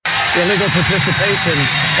illegal participation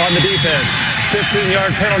on the defense.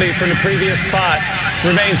 15-yard penalty from the previous spot.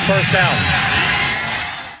 Remains first down.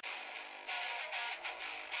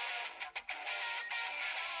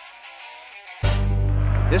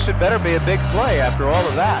 This had better be a big play after all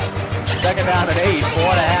of that. Second down and 8, 4.5 to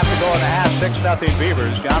go in the half, 6-0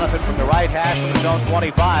 Beavers. Jonathan from the right hash from the zone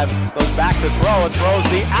 25 goes back to throw and throws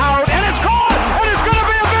the out, and it's caught, and it's going to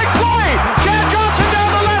be a big play. Chad Johnson down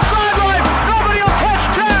the left sideline. Nobody will catch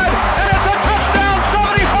Chad, and it's a touchdown,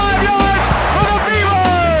 75 yards for the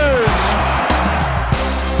Beavers.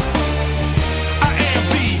 I am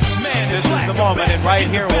the man. This is the moment, and right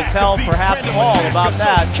here will tell perhaps all about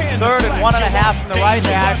that. 3rd and 1.5 from the right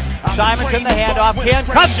hash. Simonson the handoff. Ken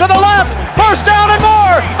cuts to the left. First down and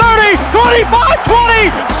more. 30, 25, 20.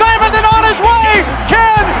 Simonson on his way.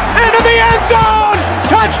 Ken into the end zone.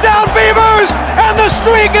 Touchdown Beavers, and the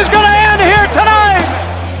streak is going to end here tonight.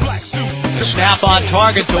 The snap on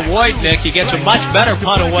target to Wojtnik. He gets a much better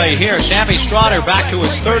punt away here. Sammy Strotter back to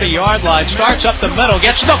his 30-yard line. Starts up the middle.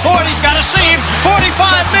 Gets to the 40. He's got a seam. 45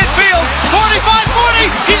 midfield. 45,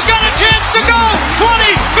 40. He's got a chance to go.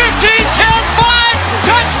 20, 15, 10, 5.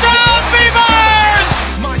 Touchdown Beavers!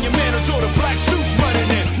 Monumentals or the black suits running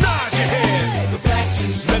in. Nod your head. The black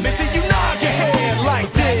suits. Let me see you nod your head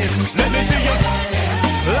like this. Let me see you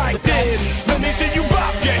like this. Let me see you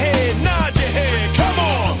bop your head. Nod your head. Come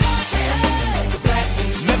on.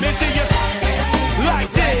 Let me see you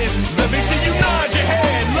like this. Let me see you nod your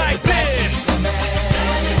head like this.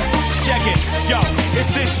 Check it. Yo,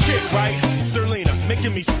 it's this chick, right? Serlina,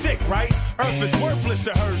 making me sick, right? Earth is worthless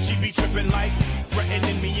to her. She be tripping like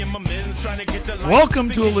threatening me and my men's trying to get the life. Welcome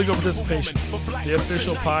to Illegal Participation, the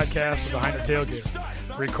official podcast of the Heiner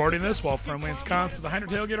Tailgater. Recording this while firmly ensconced at the Heiner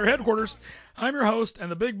Tailgater headquarters, I'm your host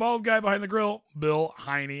and the big bald guy behind the grill, Bill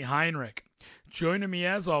Heine Heinrich. Joining me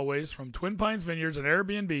as always from Twin Pines Vineyards and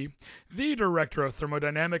Airbnb, the director of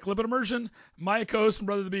thermodynamic lipid immersion, my co-host and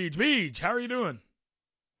brother the Beach. Beach, how are you doing?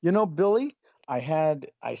 You know, Billy,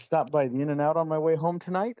 I stopped by the In-N-Out on my way home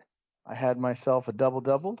tonight. I had myself a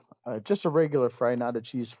double-double, just a regular fry, not a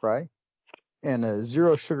cheese fry, and a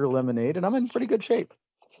zero sugar lemonade, and I'm in pretty good shape.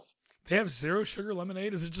 They have zero sugar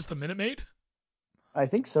lemonade? Is it just a Minute Maid? I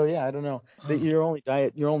think so, yeah. I don't know. Oh. Your only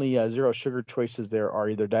zero sugar choices there are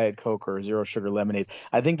either Diet Coke or zero sugar lemonade.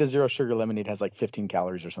 I think the zero sugar lemonade has like 15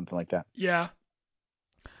 calories or something like that. Yeah.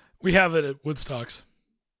 We have it at Woodstock's.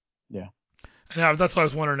 Yeah. And that's why I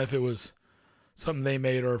was wondering if it was something they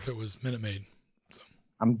made or if it was Minute Maid. So.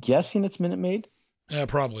 I'm guessing it's Minute Maid. Yeah,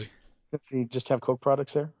 probably. Since you just have Coke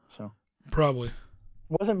products there. So Probably.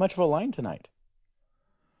 Wasn't much of a line tonight.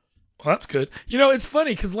 Well, that's good. You know, it's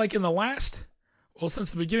funny because like in the last... Well,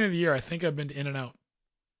 since the beginning of the year, I think I've been to In-N-Out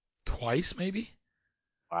twice, maybe.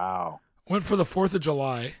 Wow. Went for the 4th of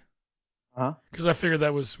July. Uh-huh. Because we figured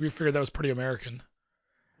that was pretty American.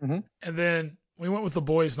 Mm-hmm. And then we went with the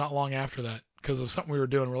boys not long after that because of something we were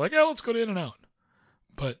doing. We're like, yeah, let's go to In-N-Out.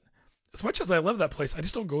 But as much as I love that place, I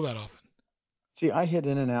just don't go that often. See, I hit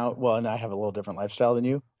In-N-Out. Well, and I have a little different lifestyle than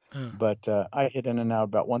you. But I hit In-N-Out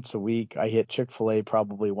about once a week. I hit Chick-fil-A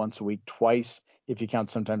probably once a week, twice. If you count,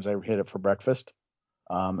 sometimes I hit it for breakfast.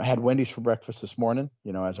 I had Wendy's for breakfast this morning,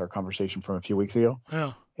 as our conversation from a few weeks ago.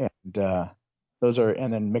 Yeah. And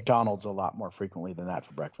and then McDonald's a lot more frequently than that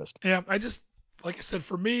for breakfast. Yeah, like I said,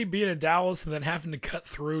 for me, being in Dallas and then having to cut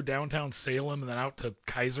through downtown Salem and then out to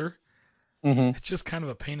Kaiser, It's just kind of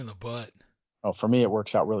a pain in the butt. Oh, for me, it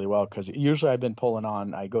works out really well because usually I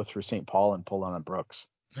go through St. Paul and pull on Brooks.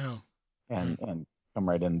 Yeah. And come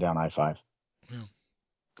right in down I-5. Yeah.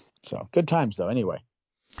 So good times though. Anyway.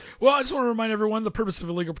 Well, I just want to remind everyone the purpose of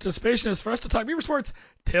illegal participation is for us to talk Beaver sports,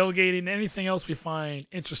 tailgating, and anything else we find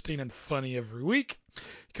interesting and funny every week.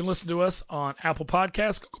 You can listen to us on Apple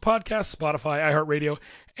Podcasts, Google Podcasts, Spotify, iHeartRadio,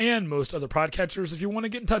 and most other podcatchers. If you want to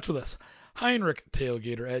get in touch with us,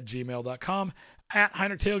 HeinrichTailgater@gmail.com, at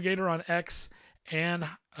Heinrich Tailgater on X, and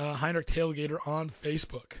Heinrich Tailgater on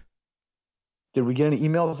Facebook. Did we get any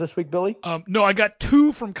emails this week, Billy? No, I got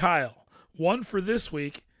 2 from Kyle. One for this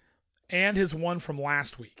week and his one from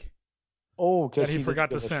last week. Oh, that he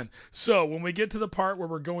forgot to send. So when we get to the part where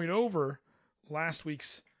we're going over last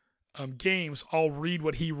week's games, I'll read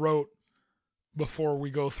what he wrote before we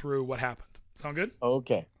go through what happened. Sound good?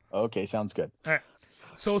 Okay, sounds good. All right.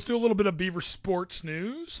 So let's do a little bit of Beaver sports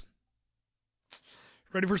news.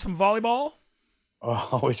 Ready for some volleyball? Oh,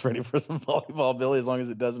 always ready for some volleyball, Billy, as long as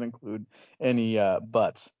it doesn't include any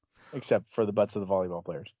butts, except for the butts of the volleyball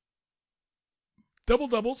players.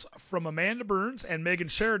 Double-doubles from Amanda Burns and Megan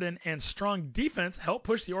Sheridan and strong defense helped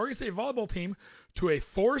push the Oregon State volleyball team to a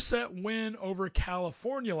 4-set win over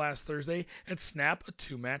California last Thursday and snap a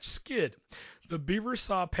 2-match skid. the Beavers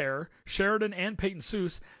saw a pair, Sheridan and Peyton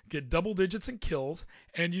Seuss, get double digits in kills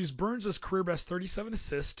and use Burns' career best 37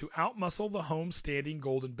 assists to outmuscle the home-standing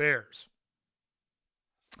Golden Bears.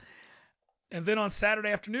 And then on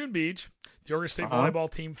Saturday afternoon, Beach, the Oregon State volleyball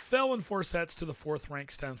team fell in 4 sets to the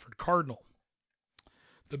 4th-ranked Stanford Cardinal.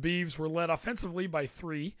 The Beavs were led offensively by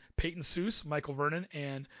 3, Peyton Seuss, Michael Vernon,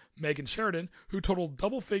 and Megan Sheridan, who totaled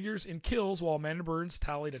double figures in kills while Amanda Burns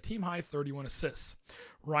tallied a team-high 31 assists.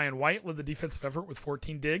 Ryan White led the defensive effort with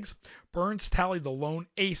 14 digs. Burns tallied the lone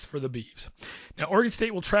ace for the Beavs. Now, Oregon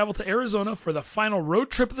State will travel to Arizona for the final road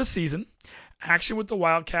trip of the season. Action with the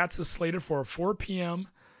Wildcats is slated for a 4 p.m.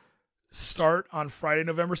 start on Friday,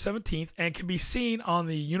 November 17th, and can be seen on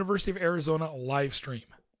the University of Arizona live stream.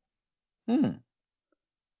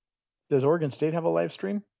 Does Oregon State have a live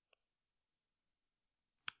stream?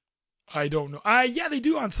 I don't know. Yeah, they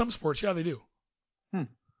do on some sports. Yeah, they do. Yeah,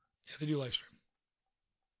 they do live stream.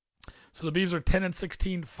 So the Beavs are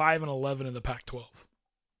 10-16, 5-11 in the Pac-12.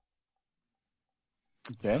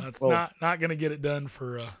 Okay. So that's not going to get it done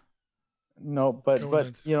for. No, but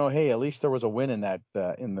hey, at least there was a win in that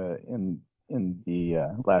in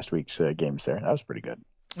the last week's games there. That was pretty good.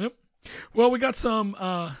 Yep. Well, we got some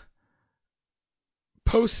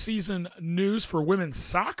postseason news for women's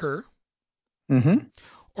soccer.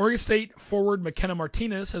 Oregon State forward McKenna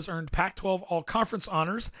Martinez has earned Pac-12 All-Conference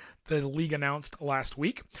honors, the league announced last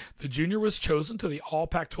week. The junior was chosen to the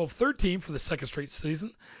All-Pac-12 third team for the second straight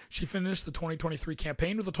season. She finished the 2023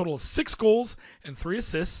 campaign with a total of 6 goals and 3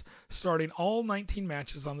 assists, starting all 19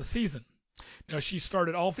 matches on the season. Now, she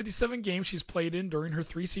started all 57 games she's played in during her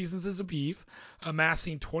 3 seasons as a Beav,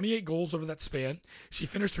 amassing 28 goals over that span. She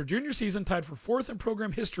finished her junior season tied for 4th in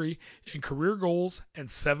program history in career goals and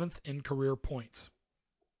 7th in career points.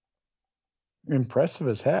 Impressive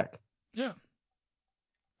as heck. Yeah.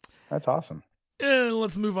 That's awesome. And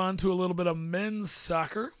let's move on to a little bit of men's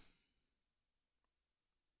soccer.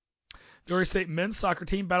 The Oregon State men's soccer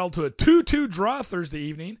team battled to a 2-2 draw Thursday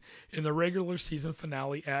evening in the regular season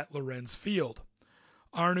finale at Lorenz Field.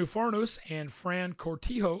 Arnu Farnus and Fran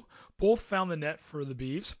Cortijo both found the net for the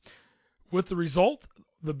Beavs. With the result,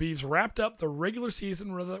 the Beavs wrapped up the regular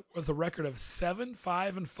season with a record of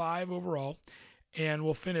 7-5-5 overall and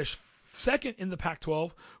will finish second in the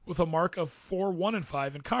Pac-12 with a mark of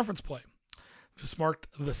 4-1-5 in conference play. This marked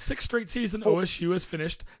the 6th straight season OSU has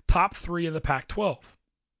finished top 3 in the Pac-12.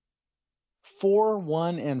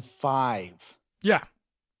 4-1-5. Yeah.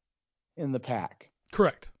 In the Pac.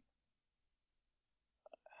 Correct.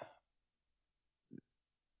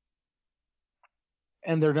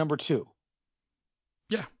 And they're number 2.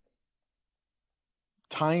 Yeah.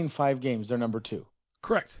 Tying 5 games, they're number 2.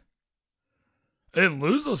 Correct. They didn't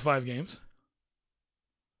lose those 5 games.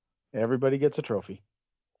 Everybody gets a trophy.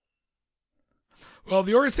 Well,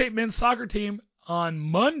 the Oregon State men's soccer team on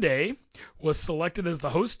Monday was selected as the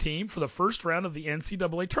host team for the first round of the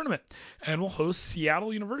NCAA tournament and will host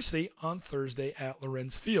Seattle University on Thursday at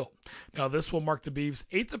Lorenz Field. Now, this will mark the Beavs'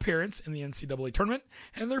 8th appearance in the NCAA tournament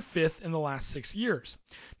and their 5th in the last 6 years.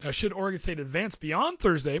 Now, should Oregon State advance beyond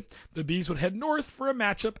Thursday, the Beavs would head north for a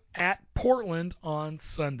matchup at Portland on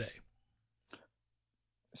Sunday.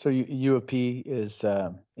 So U of P is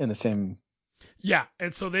in the same. Yeah,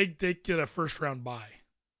 and so they get a first round bye.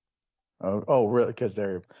 Oh, really? Because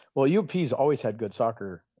U of P's always had good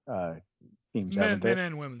soccer teams, haven't they? Men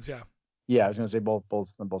and women's, yeah. Yeah, I was going to say both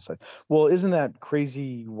on both sides. Well, isn't that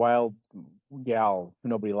crazy wild gal who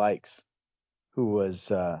nobody likes, who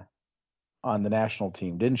was on the national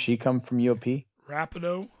team? Didn't she come from U of P?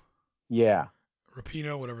 Rapido? Yeah.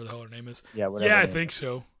 Rapino, whatever the hell her name is. Yeah, whatever. Yeah, I think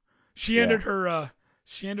so. She ended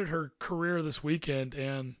her career this weekend,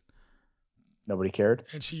 and nobody cared.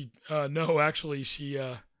 And she she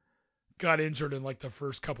got injured in like the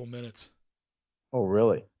first couple minutes. Oh,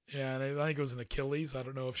 really? Yeah, and I think it was an Achilles. I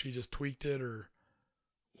don't know if she just tweaked it or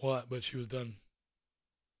what, but she was done.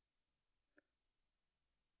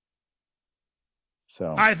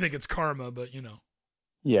 So I think it's karma, but you know.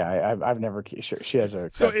 Yeah, I've never. She has a.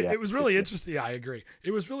 So it was really interesting. Yeah, I agree.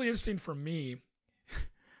 It was really interesting for me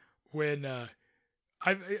when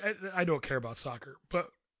I don't care about soccer,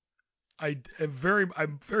 but I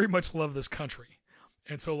very much love this country,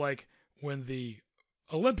 and so like when the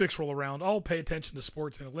Olympics roll around, I'll pay attention to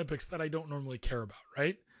sports and Olympics that I don't normally care about,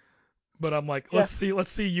 right? But I'm like, let's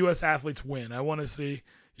see U.S. athletes win. I want to see,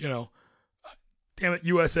 damn it,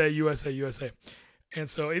 USA. And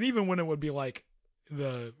so, and even when it would be like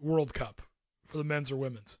the World Cup for the men's or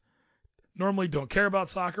women's, normally don't care about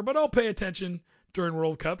soccer, but I'll pay attention during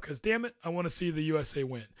World Cup because damn it, I want to see the USA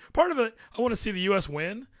win. Part of it, I want to see the U.S.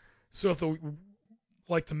 win. So if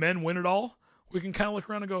the men win it all, we can kind of look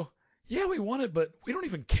around and go, yeah, we won it, but we don't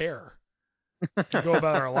even care. And go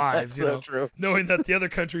about our lives, That's so true. knowing that the other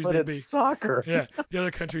countries But they'd it's be soccer. yeah, the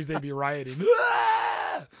other countries they'd be rioting,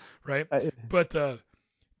 right?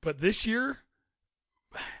 But this year,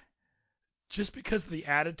 just because of the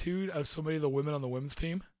attitude of so many of the women on the women's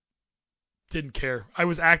team, didn't care. I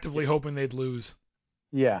was actively hoping they'd lose.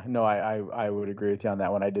 Yeah, no, I would agree with you on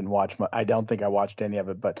that one. I didn't watch I don't think I watched any of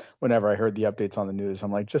it, but whenever I heard the updates on the news,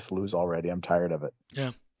 I'm like, just lose already. I'm tired of it.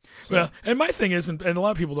 Yeah. So. Well, and my thing is, and a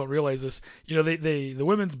lot of people don't realize this, the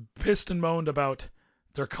women's pissed and moaned about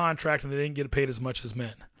their contract and they didn't get paid as much as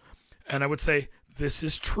men. And I would say this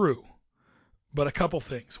is true, but a couple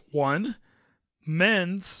things. One,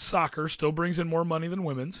 men's soccer still brings in more money than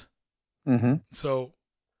women's. Mm-hmm. So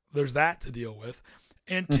there's that to deal with.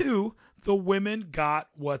 And two, the women got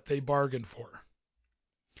what they bargained for.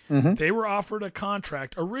 Mm-hmm. They were offered a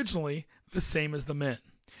contract originally the same as the men,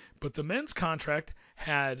 but the men's contract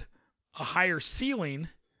had a higher ceiling,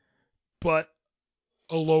 but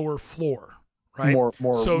a lower floor, right?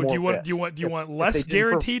 So do you want less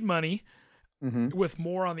guaranteed money with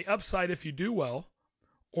more on the upside if you do well,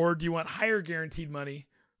 or do you want higher guaranteed money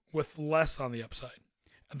with less on the upside?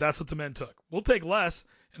 And that's what the men took. We'll take less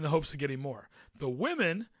in the hopes of getting more. The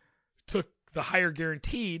women took the higher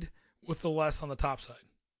guaranteed with the less on the top side.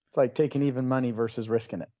 It's like taking even money versus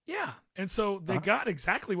risking it. Yeah. And so they got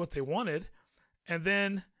exactly what they wanted. And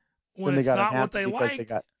then when then it's not what they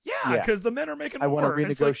liked, because the men are making more. I want to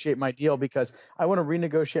renegotiate my deal because I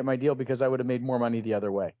would have made more money the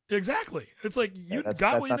other way. Exactly. It's like you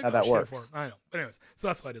got what you negotiated for. I know. But anyways, so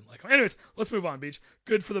that's why I didn't like them. Anyways, let's move on, Beach.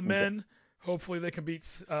 Good for the men. Hopefully they can beat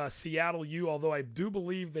Seattle U, although I do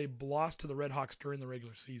believe they lost to the Red Hawks during the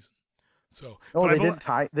regular season. So, they didn't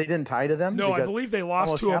tie. They didn't tie to them. No, I believe they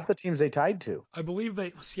lost to half the teams they tied to. I believe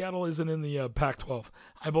Seattle isn't in the Pac-12.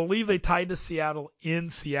 I believe they tied to Seattle in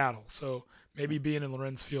Seattle. So maybe being in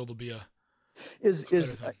Lorenz Field will be a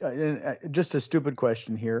just a stupid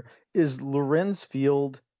question here. Is Lorenz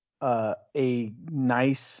Field a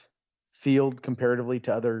nice field comparatively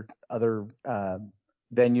to other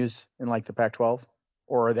venues in like the Pac-12,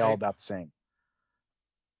 or are they all about the same?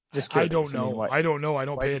 Just curious. I don't know. I don't know. I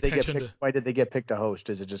don't pay attention to. Why did they get picked to host?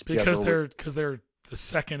 Is it just because they're the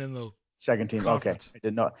second in the second team? Conference.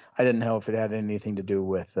 Okay, I didn't know if it had anything to do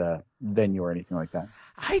with venue or anything like that.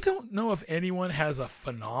 I don't know if anyone has a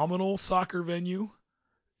phenomenal soccer venue.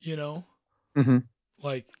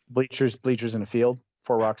 Like bleachers in a field,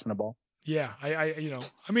 4 rocks and a ball. Yeah,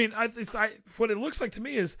 what it looks like to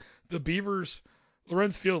me is the Beavers,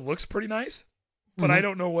 Lorenz Field looks pretty nice, but I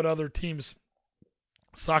don't know what other teams'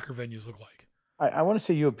 soccer venues look like. I want to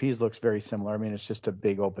say UOP's looks very similar. I mean, it's just a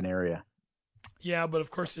big open area. Yeah, but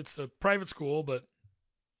of course it's a private school, but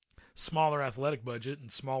smaller athletic budget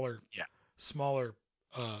and smaller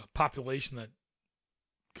population that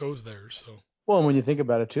goes there. So. Well, and when you think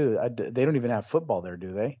about it too, they don't even have football there,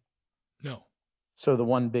 do they? No. So the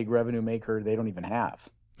one big revenue maker they don't even have.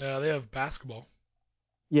 They have basketball.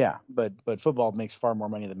 Yeah, but football makes far more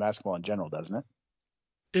money than basketball in general, doesn't it?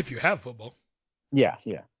 If you have football. Yeah.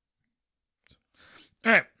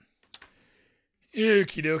 All right.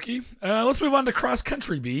 Okie dokie. Let's move on to cross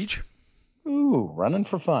country, Beach. Ooh, running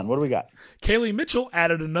for fun. What do we got? Kaylee Mitchell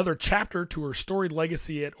added another chapter to her storied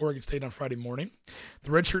legacy at Oregon State on Friday morning. The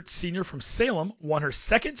redshirt senior from Salem won her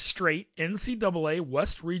second straight NCAA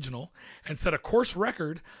West Regional and set a course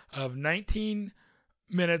record of 19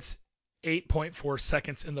 minutes, 8.4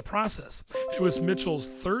 seconds in the process. It was Mitchell's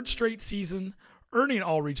third straight season earning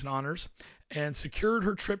all-region honors and secured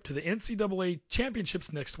her trip to the NCAA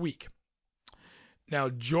championships next week. Now,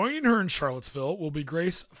 joining her in Charlottesville will be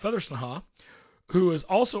Grace Featherstonha, who has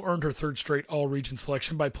also earned her third straight all-region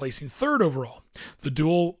selection by placing third overall. The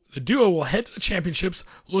duo will head to the championships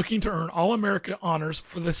looking to earn All-America honors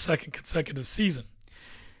for the second consecutive season.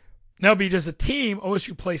 Now, Beach, as a team,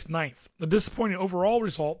 OSU placed ninth, a disappointing overall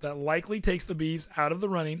result that likely takes the Beavs out of the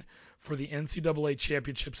running for the NCAA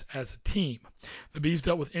championships as a team. The Beavs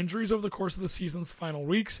dealt with injuries over the course of the season's final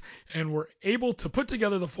weeks and were able to put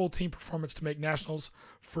together the full team performance to make nationals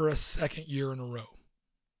for a second year in a row.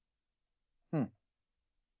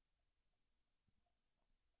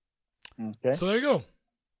 Okay. So there you go.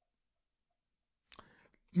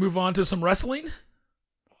 Move on to some wrestling.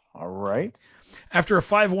 All right. After a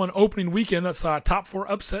 5-1 opening weekend that saw a top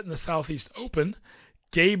 4 upset in the Southeast Open,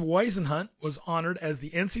 Gabe Weisenhunt was honored as the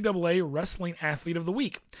NCAA Wrestling Athlete of the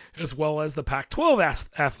Week, as well as the Pac-12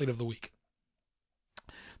 Athlete of the Week.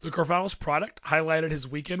 The Corvallis product highlighted his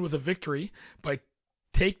weekend with a victory by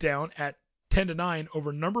takedown at 10-9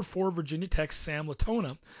 over number 4 Virginia Tech's Sam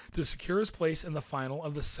Latona to secure his place in the final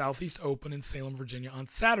of the Southeast Open in Salem, Virginia on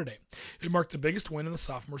Saturday. It marked the biggest win in the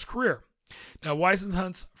sophomore's career. Now,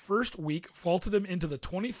 Whisenhunt's first week vaulted him into the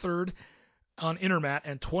 23rd on Intermat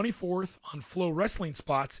and 24th on Flow Wrestling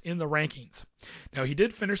spots in the rankings. Now, he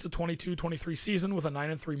did finish the 22-23 season with a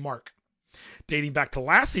 9-3 mark. Dating back to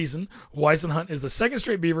last season, Whisenhunt is the second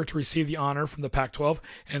straight Beaver to receive the honor from the Pac-12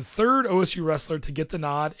 and third OSU wrestler to get the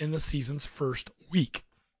nod in the season's first week.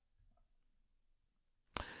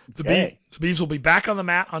 The Beavs will be back on the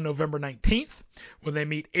mat on November 19th when they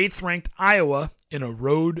meet 8th-ranked Iowa in a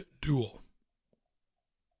road duel.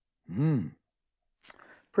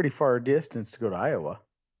 Pretty far distance to go to Iowa.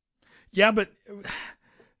 Yeah, but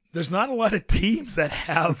there's not a lot of teams that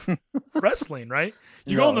have wrestling, right?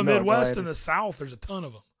 You go in the Midwest and the South, there's a ton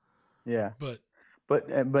of them. Yeah. But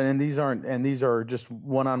these are just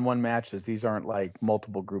one-on-one matches. These aren't like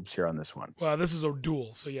multiple groups here on this one. Well, this is a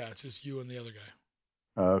duel, so yeah, it's just you and the other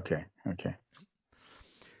guy. Okay.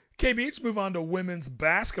 KB, let's move on to women's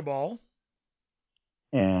basketball.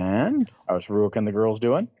 And how's Ruok and the girls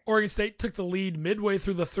doing? Oregon State took the lead midway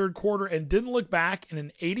through the third quarter and didn't look back in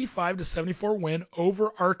an 85-74 win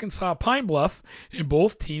over Arkansas Pine Bluff in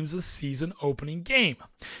both teams' season opening game.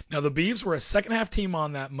 Now, the Beavs were a second-half team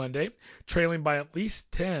on that Monday, trailing by at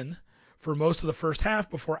least 10 for most of the first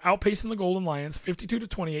half before outpacing the Golden Lions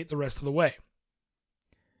 52-28 the rest of the way.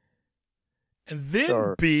 And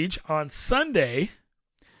then, Beach, on Sunday,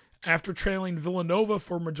 after trailing Villanova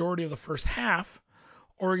for a majority of the first half,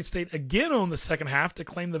 Oregon State again owned the second half to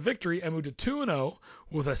claim the victory and moved to 2-0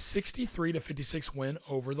 with a 63-56 win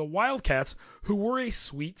over the Wildcats, who were a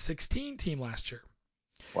Sweet 16 team last year.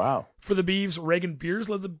 Wow. For the Beavs, Reagan Beers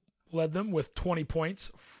led them with 20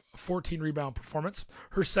 points, 14 rebound performance,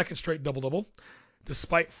 her second straight double-double,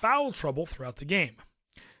 despite foul trouble throughout the game.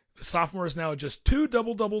 The sophomore is now just 2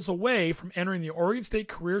 double-doubles away from entering the Oregon State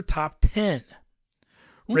career top 10.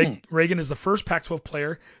 Reagan is the first Pac-12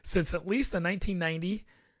 player since at least the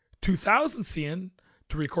 1990-2000 season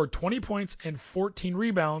to record 20 points and 14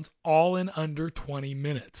 rebounds, all in under 20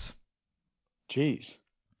 minutes. Jeez.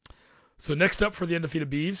 So next up for the undefeated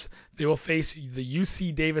Beavs, they will face the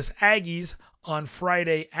UC Davis Aggies on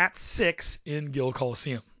Friday at 6 in Gill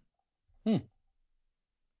Coliseum.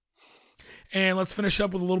 And let's finish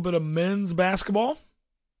up with a little bit of men's basketball.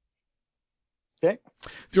 Okay.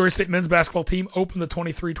 The Oregon State men's basketball team opened the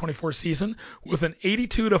 23-24 season with an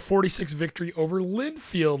 82-46 victory over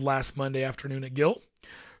Linfield last Monday afternoon at Gill.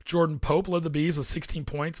 Jordan Pope led the Bees with 16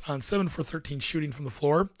 points on 7 for 13 shooting from the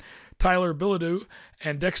floor. Tyler Bilodeau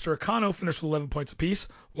and Dexter Acano finished with 11 points apiece,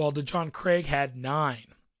 while DeJohn Craig had 9.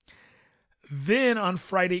 Then on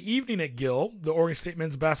Friday evening at Gill, the Oregon State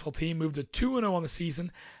men's basketball team moved to 2-0 on the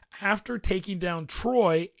season after taking down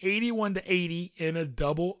Troy 81-80 in a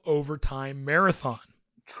double overtime marathon.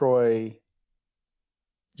 Troy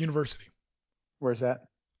University. Where's that?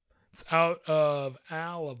 It's out of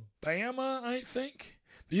Alabama, I think.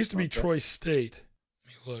 There used to be Troy State. Let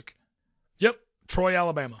me look. Yep, Troy,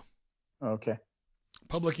 Alabama. Okay.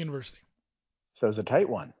 Public university. So it was a tight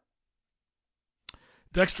one.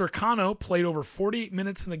 Dexter Acano played over 48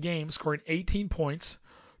 minutes in the game, scoring 18 points.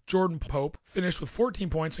 Jordan Pope finished with 14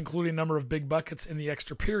 points, including a number of big buckets in the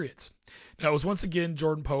extra periods. Now, it was once again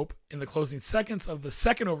Jordan Pope in the closing seconds of the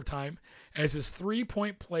second overtime, as his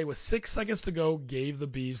three-point play with 6 seconds to go gave the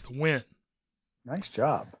Beavs the win. Nice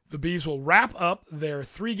job. The Beavs will wrap up their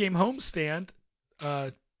 3-game homestand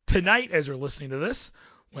tonight, as you're listening to this,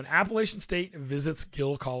 when Appalachian State visits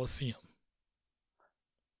Gill Coliseum.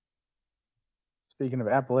 Speaking of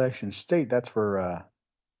Appalachian State, that's where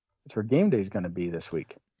game day is going to be this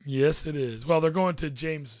week. Yes, it is. Well, they're going to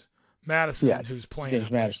James Madison, who's playing James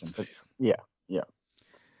Appalachian Madison. State. Yeah.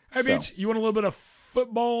 Hey, Beach, you want a little bit of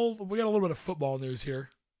football? We got a little bit of football news here.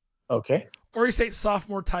 Okay. Oregon State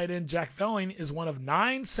sophomore tight end Jack Velling is one of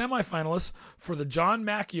 9 semifinalists for the John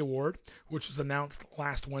Mackey Award, which was announced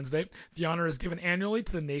last Wednesday. The honor is given annually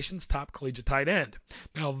to the nation's top collegiate tight end.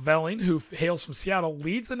 Now, Velling, who hails from Seattle,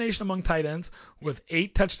 leads the nation among tight ends with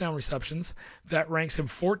 8 touchdown receptions. That ranks him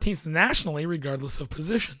 14th nationally, regardless of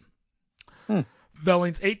position.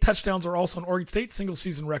 Velling's 8 touchdowns are also an Oregon State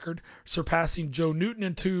single-season record, surpassing Joe Newton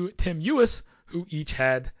and Tim Ewis, who each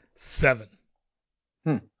had 7.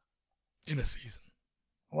 In a season.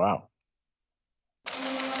 Wow.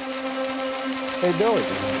 Hey, Billy.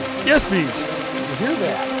 Yes, Beach. Did you hear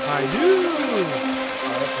that? I do.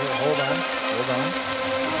 All right, here, hold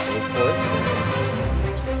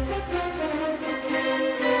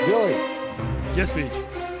on. Billy. Yes, Beach.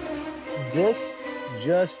 This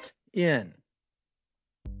just in.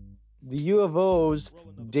 The U of O's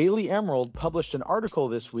Daily Emerald published an article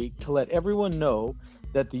this week to let everyone know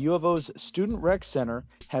that the U of O's Student Rec Center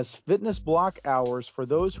has fitness block hours for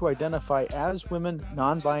those who identify as women,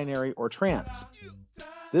 non-binary, or trans.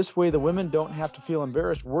 This way, the women don't have to feel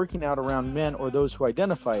embarrassed working out around men or those who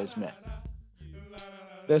identify as men.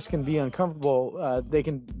 This can be uncomfortable. They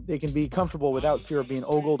can be comfortable without fear of being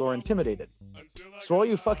ogled or intimidated. So all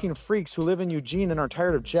you fucking freaks who live in Eugene and are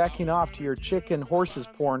tired of jacking off to your chicken horses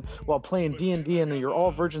porn while playing D&D in your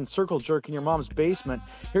all-virgin circle jerk in your mom's basement,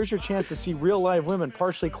 here's your chance to see real live women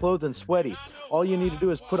partially clothed and sweaty. All you need to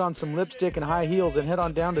do is put on some lipstick and high heels and head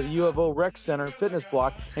on down to the U of O Rec Center fitness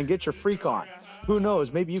block and get your freak on. Who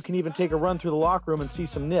knows, maybe you can even take a run through the locker room and see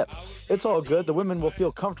some nip. It's all good. The women will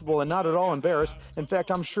feel comfortable and not at all embarrassed. In fact,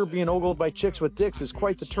 I'm sure being ogled by chicks with dicks is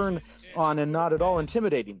quite the turn on and not at all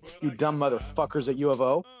intimidating. You dumb motherfuckers at U of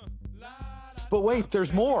O. But wait,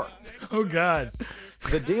 there's more. Oh, God.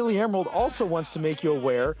 The Daily Emerald also wants to make you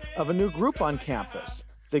aware of a new group on campus,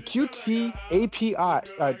 the QTAPI,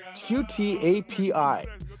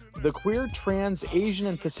 the Queer, Trans, Asian,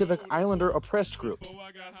 and Pacific Islander Oppressed Group.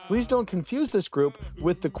 Please don't confuse this group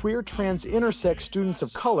with the Queer, Trans, Intersex Students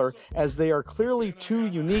of Color, as they are clearly two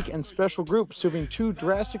unique and special groups serving two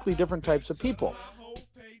drastically different types of people.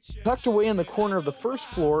 Tucked away in the corner of the first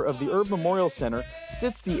floor of the Herb Memorial Center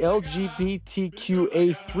sits the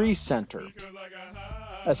LGBTQA3 Center,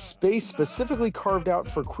 a space specifically carved out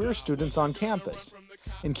for queer students on campus.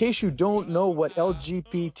 In case you don't know what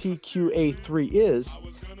LGBTQA3 is,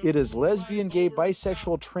 it is lesbian, gay,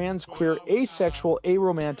 bisexual, trans, queer, asexual,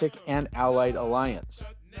 aromantic, and allied alliance.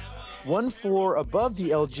 One floor above the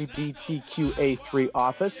LGBTQA3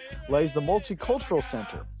 office lies the Multicultural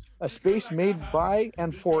Center, a space made by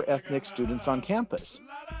and for ethnic students on campus.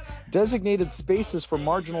 Designated spaces for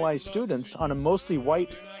marginalized students on a mostly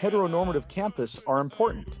white, heteronormative campus are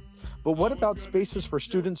important. But what about spaces for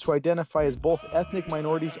students who identify as both ethnic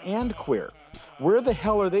minorities and queer? Where the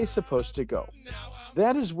hell are they supposed to go?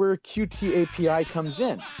 That is where QTAPI comes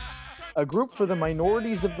in. A group for the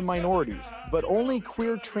minorities of the minorities, but only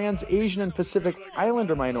queer, trans, Asian, and Pacific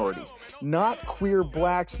Islander minorities, not queer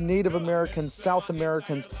blacks, Native Americans, South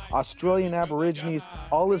Americans, Australian Aborigines,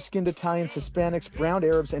 olive-skinned Italians, Hispanics, brown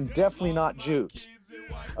Arabs, and definitely not Jews.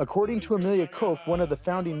 According to Amelia Koch, one of the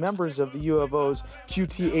founding members of the U of O's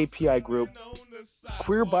QTAPI group,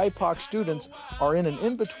 queer BIPOC students are in an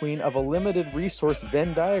in-between of a limited resource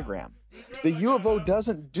Venn diagram. The U of O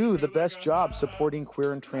doesn't do the best job supporting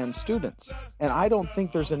queer and trans students, and I don't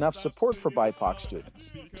think there's enough support for BIPOC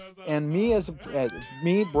students. And me,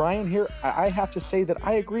 Brian here, I have to say that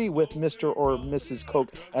I agree with Mr. or Mrs. Koch,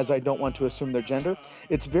 as I don't want to assume their gender.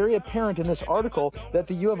 It's very apparent in this article that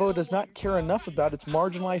the U of O does not care enough about its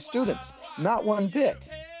marginalized students, not one bit.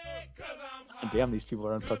 And damn, these people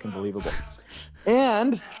are unfucking believable.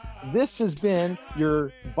 And this has been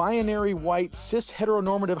your binary white cis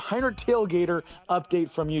heteronormative Heiner tailgater update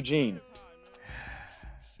from Eugene.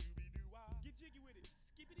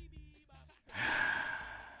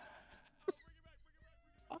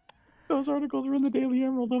 Those articles were in the Daily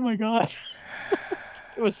Emerald. Oh my God.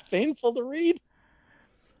 It was painful to read.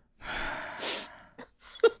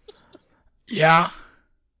 Yeah.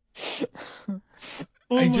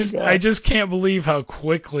 Oh I my God. I just can't believe how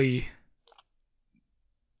quickly.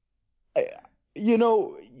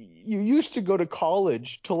 You used to go to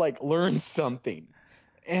college to learn something,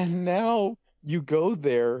 and now you go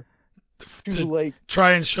there to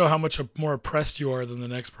try and show how much more oppressed you are than the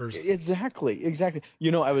next person. Exactly.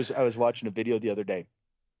 I was watching a video the other day,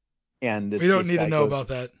 and we don't need to know about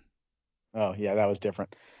that. Oh yeah, that was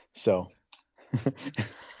different. So,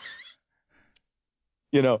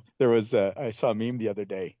 there was I saw a meme the other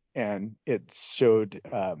day, and it showed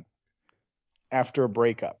after a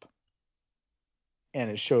breakup, and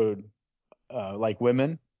it showed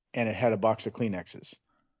women, and it had a box of Kleenexes.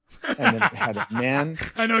 And then it had a man.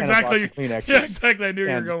 I know exactly. And a box of Kleenexes. Yeah, exactly. I knew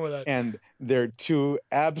you were going with that. And they're two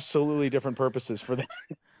absolutely different purposes for that.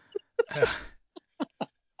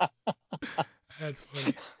 That's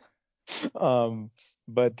funny.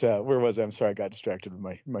 But where was I? I'm sorry, I got distracted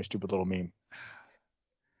with my stupid little meme.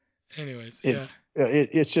 Anyways,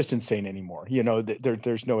 it's just insane anymore.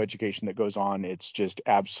 There's no education that goes on. It's just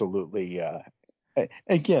absolutely.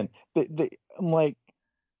 Again, I'm like,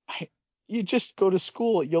 you just go to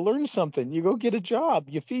school, you learn something, you go get a job,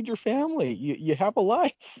 you feed your family, you have a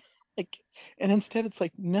life. And instead it's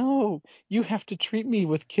like, no, you have to treat me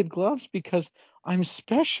with kid gloves because I'm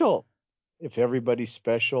special. If everybody's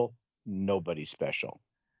special, nobody's special.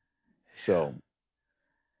 So,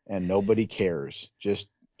 and nobody cares. Just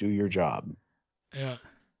do your job. Yeah.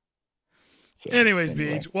 So, Anyways,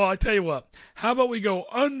 anyway. Beach, well, I tell you what. How about we go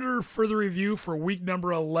under further review for week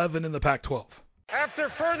number 11 in the Pac-12? After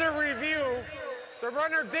further review, the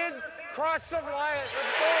runner did cross the goal line.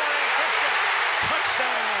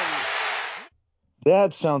 Touchdown.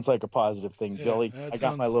 That sounds like a positive thing, Yeah, Billy. that I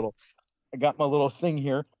got my sounds- little thing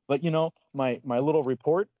here, but my little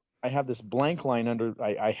report, I have this blank line under.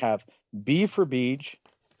 I have B for Beach,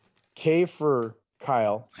 K for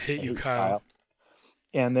Kyle. I hate you, hate Kyle.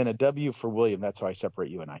 And then a W for William. That's how I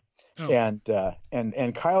separate you and I. Oh.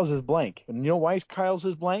 And Kyle's is blank. And you know why Kyle's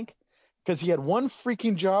is blank? Because he had one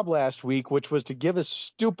freaking job last week, which was to give a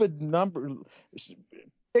stupid number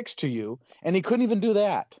picks to you, and he couldn't even do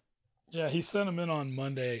that. Yeah, he sent him in on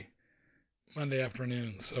Monday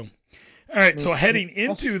afternoon. So, all right. So heading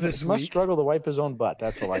into this must week, struggle to wipe his own butt.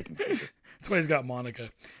 That's all I can figure. that's why he's got Monica.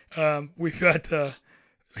 We've got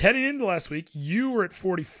heading into last week. You were at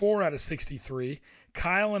 44 out of 63.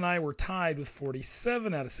 Kyle and I were tied with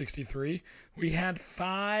 47 out of 63. We had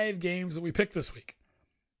 5 games that we picked this week.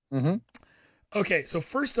 Mm-hmm. Okay, so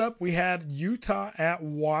first up, we had Utah at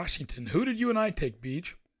Washington. Who did you and I take,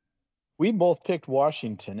 Beach? We both picked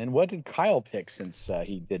Washington. And what did Kyle pick since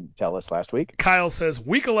he didn't tell us last week? Kyle says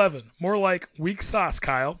week 11, more like week sauce,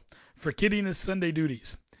 Kyle, forgetting his Sunday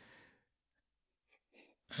duties.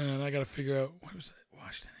 And I got to figure out, what was that?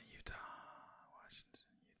 Washington and Utah.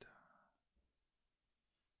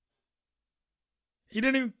 He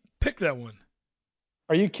didn't even pick that one.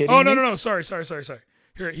 Are you kidding me? me? No. Sorry.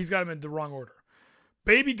 Here, he's got him in the wrong order.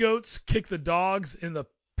 Baby goats kick the dogs in the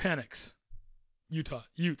Penix.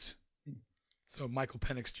 Utes. So Michael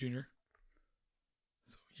Penix Jr.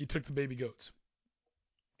 So he took the baby goats.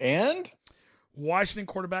 And? Washington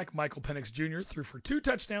quarterback Michael Penix Jr. threw for 2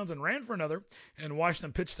 touchdowns and ran for another, and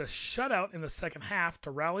Washington pitched a shutout in the second half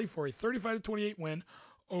to rally for a 35-28 win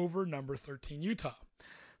over number 13 Utah.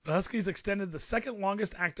 The Huskies extended the second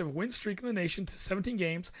longest active win streak in the nation to 17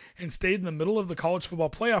 games and stayed in the middle of the college football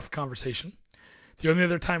playoff conversation. The only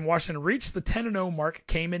other time Washington reached the 10-0 mark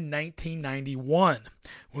came in 1991,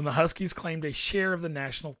 when the Huskies claimed a share of the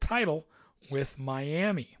national title with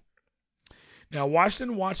Miami. Now,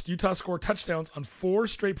 Washington watched Utah score touchdowns on 4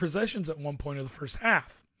 straight possessions at one point of the first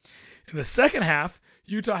half. In the second half,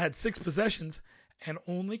 Utah had 6 possessions and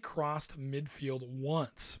only crossed midfield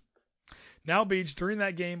once. Now, Beach, during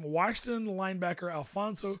that game, Washington linebacker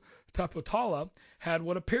Alfonso Tapotala had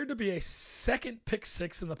what appeared to be a second pick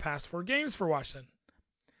six in the past 4 games for Washington,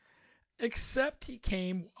 except he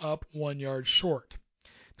came up 1 yard short.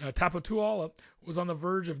 Now, Tapotala was on the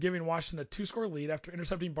verge of giving Washington a 2-score lead after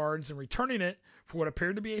intercepting Barnes and returning it for what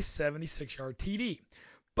appeared to be a 76-yard TD.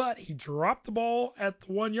 But he dropped the ball at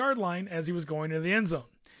the 1 yard line as he was going into the end zone.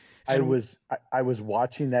 And I was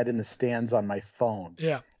watching that in the stands on my phone.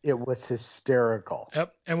 Yeah. It was hysterical.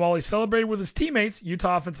 Yep. And while he celebrated with his teammates,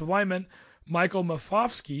 Utah offensive lineman Michael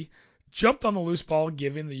Mafofsky jumped on the loose ball,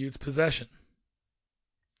 giving the Utes possession.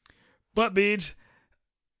 But Beach,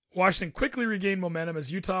 Washington quickly regained momentum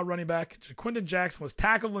as Utah running back Jaquindon Jackson was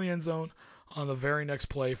tackled in the end zone on the very next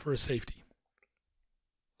play for a safety.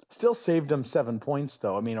 Still saved him 7 points,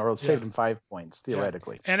 though. Or saved him 5 points,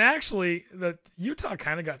 theoretically. Yeah. And actually, the Utah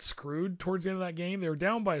kind of got screwed towards the end of that game. They were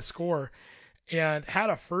down by a score and had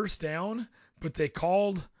a first down, but they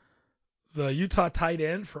called the Utah tight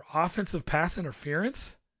end for offensive pass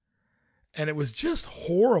interference, and it was just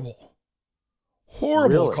horrible.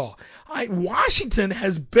 Horrible Really? call. Washington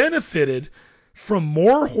has benefited from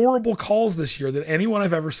more horrible calls this year than anyone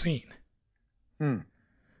I've ever seen.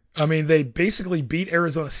 They basically beat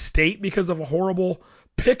Arizona State because of a horrible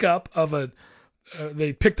pickup of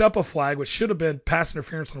they picked up a flag, which should have been pass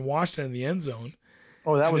interference on Washington in the end zone.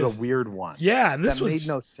 Oh, that was a weird one. Yeah, and this made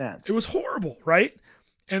no sense. It was horrible, right?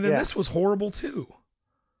 And then this was horrible too.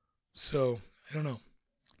 So, I don't know.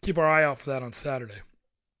 Keep our eye out for that on Saturday.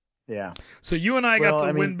 Yeah. So you and I got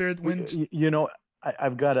the wind.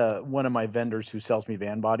 I've got one of my vendors who sells me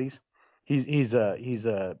van bodies. He's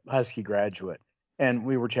a Husky graduate. And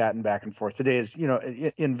we were chatting back and forth. Today is,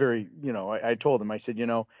 I told him, I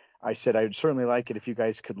said, I'd certainly like it if you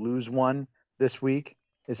guys could lose one this week.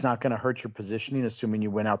 It's not going to hurt your positioning, assuming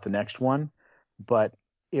you win out the next one. But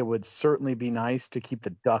it would certainly be nice to keep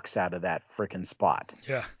the Ducks out of that frickin' spot.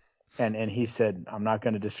 Yeah. And he said, I'm not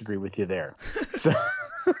going to disagree with you there. So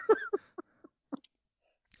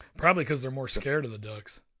probably because they're more scared of the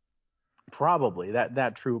Ducks. Probably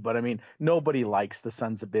that true, but nobody likes the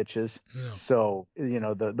sons of bitches. No. So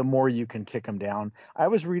the more you can kick them down. I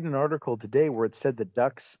was reading an article today where it said the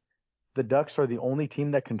Ducks are the only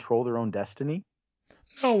team that control their own destiny.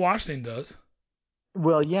 No, Washington does.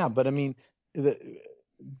 Well, yeah, but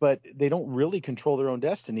but they don't really control their own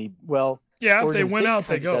destiny. Well, Yeah, if Oregon they win State out,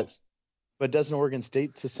 they kinda go. does. But doesn't Oregon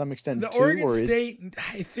State to some extent The too? Oregon Or State,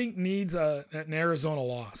 I think, needs an Arizona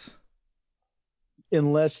loss.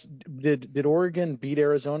 unless did Oregon beat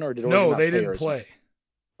Arizona or did Oregon No, not they play didn't Arizona? play.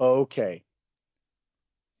 Okay.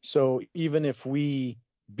 So even if we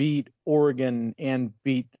beat Oregon and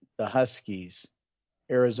beat the Huskies,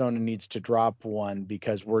 Arizona needs to drop one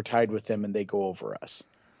because we're tied with them and they go over us.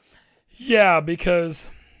 Yeah, because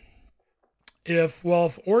if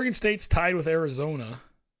Oregon State's tied with Arizona,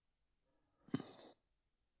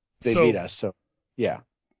 They beat us. So yeah.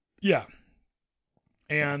 Yeah.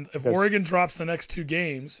 And if Oregon drops the next two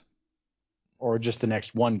games, or just the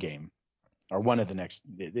next one game, or one of the next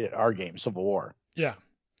our game, Civil War. Yeah.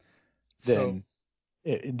 Then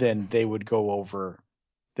they would go over.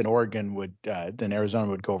 Then Arizona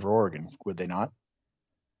would go over Oregon, would they not?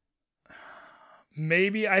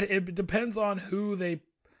 Maybe it depends on who they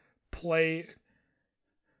play.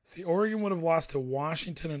 See, Oregon would have lost to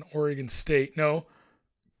Washington and Oregon State. No,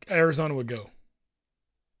 Arizona would go.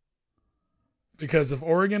 Because if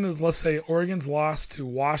Oregon is, let's say Oregon's lost to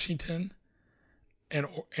Washington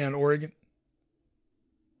and Oregon.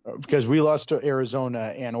 Because we lost to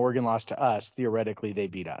Arizona and Oregon lost to us, theoretically they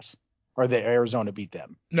beat us. Or Arizona beat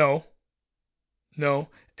them. No.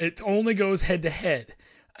 It only goes head to head.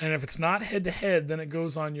 And if it's not head to head, then it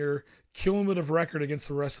goes on your cumulative record against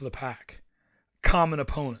the rest of the pack. Common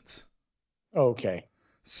opponents. Okay.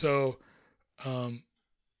 So,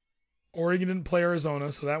 Oregon didn't play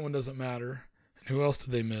Arizona, so that one doesn't matter. And who else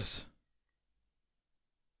did they miss?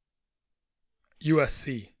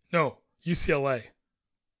 USC. No, UCLA.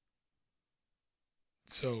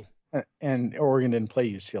 So. And Oregon didn't play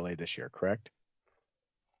UCLA this year, correct?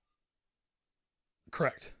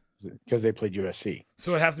 Correct. Because they played USC.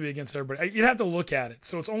 So it has to be against everybody. You'd have to look at it.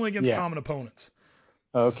 So it's only against common opponents.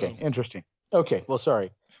 Okay, interesting. Okay, well,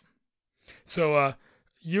 sorry. So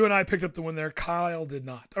you and I picked up the win there. Kyle did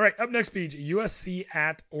not. All right, up next, Beach, USC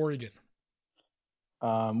at Oregon.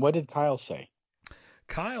 What did Kyle say?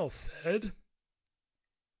 Kyle said, I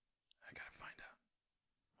got to find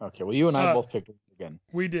out. Okay, well, you and I both picked it again.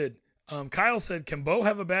 We did. Kyle said, can Bo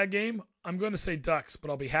have a bad game? I'm going to say Ducks,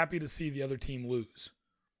 but I'll be happy to see the other team lose.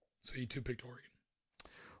 So you two picked Oregon.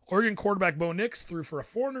 Oregon quarterback Bo Nix threw for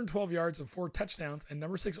 412 yards and 4 touchdowns, and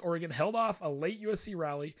number 6 Oregon held off a late USC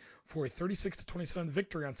rally for a 36-27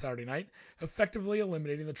 victory on Saturday night, effectively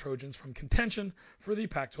eliminating the Trojans from contention for the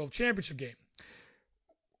Pac-12 championship game.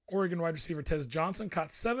 Oregon wide receiver Tez Johnson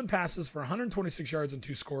caught 7 passes for 126 yards and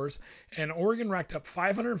 2 scores, and Oregon racked up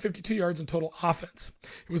 552 yards in total offense.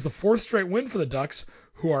 It was the 4th straight win for the Ducks,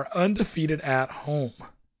 who are undefeated at home.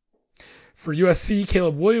 For USC,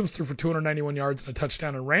 Caleb Williams threw for 291 yards and a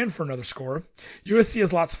touchdown and ran for another score. USC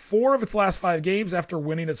has lost 4 of its last 5 games after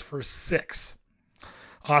winning its first 6.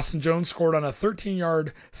 Austin Jones scored on a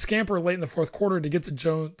 13-yard scamper late in the 4th quarter to get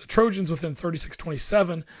the Trojans within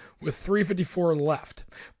 36-27 with 3:54 left.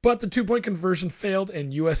 But the 2-point conversion failed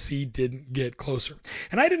and USC didn't get closer.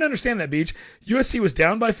 And I didn't understand that, Beach. USC was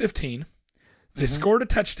down by 15. They scored a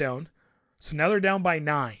touchdown, so now they're down by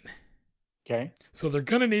 9. Okay. So they're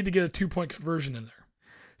going to need to get a 2-point conversion in there.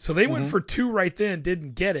 So they went for 2 right then,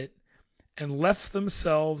 didn't get it, and left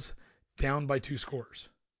themselves down by 2 scores.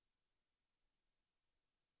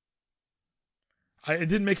 It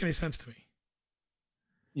didn't make any sense to me.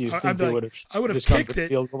 You think they would have? I would have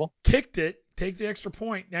kicked it, take the extra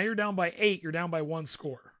point. Now you're down by 8. You're down by 1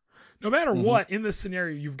 score. No matter what, in this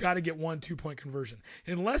scenario, you've got to get 1 2-point conversion.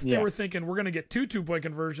 Unless they were thinking we're going to get 2 2-point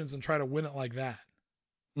conversions and try to win it like that.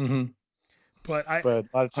 Mm-hmm. But a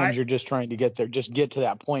lot of times you're just trying to get there, just get to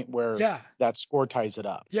that point where that score ties it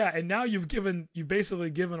up. Yeah, and now you've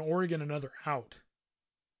basically given Oregon another out.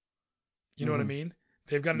 You know what I mean?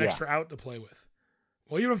 They've got an extra out to play with.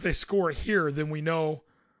 Well, even if they score here, then we know,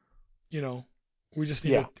 we just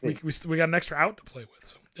need we got an extra out to play with,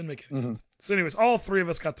 so it didn't make any sense. So anyways, all 3 of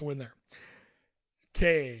us got the win there.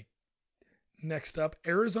 Okay, next up,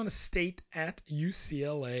 Arizona State at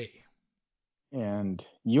UCLA. And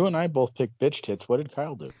you and I both picked bitch tits. What did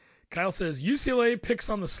Kyle do? Kyle says, UCLA picks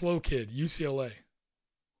on the slow kid, UCLA.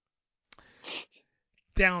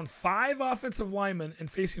 Down 5 offensive linemen and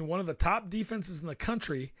facing one of the top defenses in the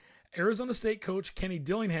country, Arizona State coach Kenny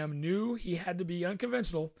Dillingham knew he had to be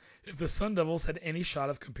unconventional if the Sun Devils had any shot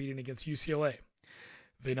of competing against UCLA.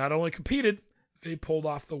 They not only competed, they pulled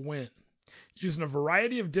off the win. Using a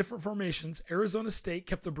variety of different formations, Arizona State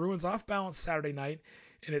kept the Bruins off balance Saturday night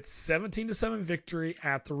in its 17-7 victory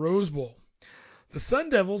at the Rose Bowl. The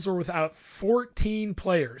Sun Devils were without 14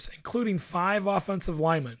 players, including 5 offensive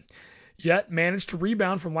linemen. yet managed to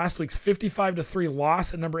rebound from last week's 55-3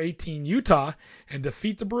 loss at number 18 Utah and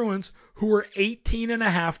defeat the Bruins, who were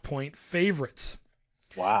 18.5-point favorites.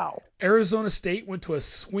 Wow. Arizona State went to a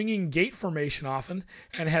swinging gate formation often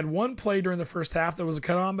and had one play during the first half that was a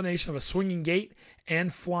combination of a swinging gate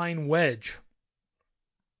and flying wedge.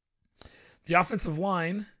 The offensive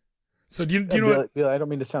line. So do you know? Bill, I don't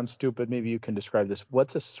mean to sound stupid. Maybe you can describe this.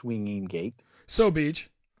 What's a swinging gate? So, Beach,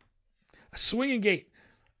 a swinging gate.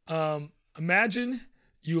 Imagine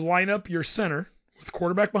you line up your center with the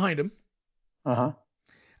quarterback behind him. Uh-huh.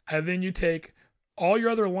 And then you take all your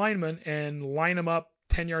other linemen and line them up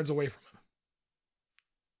 10 yards away from him.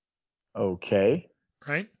 Okay.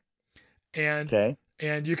 Right? And Okay.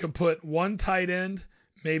 and you can put one tight end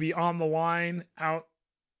maybe on the line out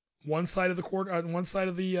one side of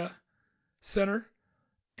the center,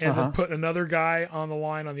 and then put another guy on the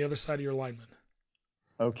line on the other side of your lineman.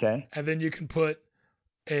 Okay. And then you can put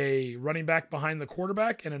a running back behind the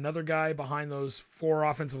quarterback and another guy behind those 4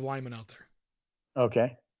 offensive linemen out there.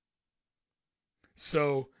 Okay.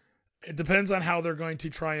 So it depends on how they're going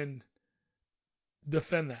to try and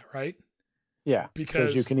defend that, right? Yeah.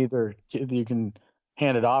 Because you can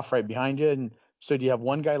hand it off right behind you. And so do you have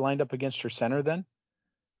one guy lined up against your center then?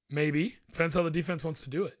 Maybe. Depends how the defense wants to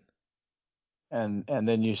do it. And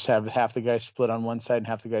then you just have half the guys split on one side and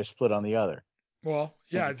half the guys split on the other. Well,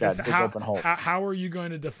 yeah, that's how are you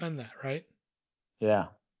going to defend that, right? Yeah.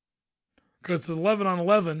 Because it's 11 on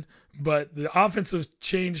 11, but the offensive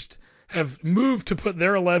have moved to put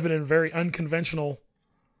their 11 in very unconventional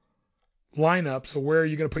lineup. So where are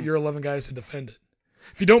you going to put your 11 guys to defend it?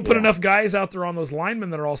 If you don't put enough guys out there on those linemen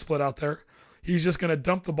that are all split out there, he's just going to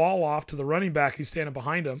dump the ball off to the running back who's standing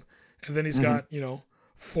behind him, and then he's got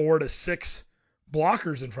 4 to 6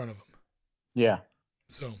 blockers in front of him. Yeah.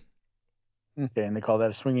 So. Okay, and they call that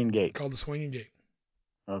a swinging gate. Called the swinging gate.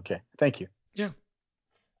 Okay, thank you. Yeah.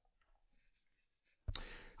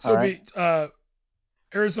 So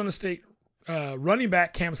Arizona State running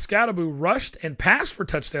back Cam Scatterbo rushed and passed for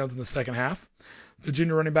touchdowns in the second half. The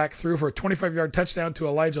junior running back threw for a 25-yard touchdown to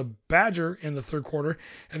Elijah Badger in the third quarter,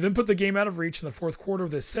 and then put the game out of reach in the fourth quarter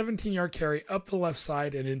with a 17-yard carry up the left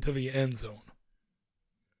side and into the end zone.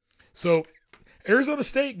 So Arizona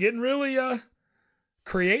State getting really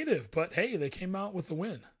creative, but hey, they came out with the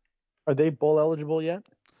win. Are they bowl eligible yet?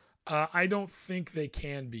 I don't think they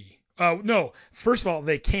can be. No, first of all,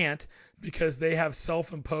 they can't because they have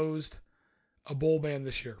self-imposed a bowl ban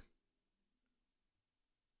this year.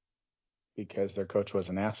 Because their coach was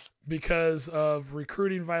an ass? Because of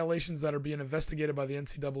recruiting violations that are being investigated by the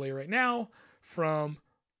NCAA right now from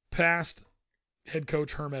past head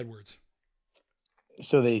coach Herm Edwards.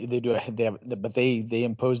 So they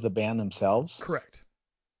impose the ban themselves? Correct.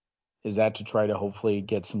 Is that to try to hopefully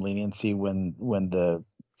get some leniency when the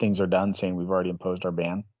things are done, saying we've already imposed our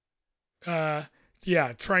ban?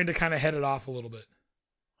 Yeah, trying to kind of head it off a little bit.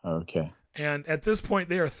 Okay. And at this point,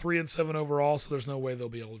 they are 3-7 overall, so there's no way they'll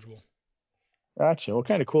be eligible. Gotcha. Well,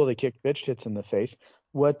 kind of cool. They kicked bitch tits in the face.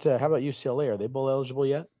 What? How about UCLA? Are they bowl eligible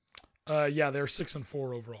yet? Yeah, they're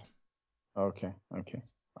 6-4 overall. Okay. All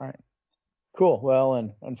right. Cool. Well,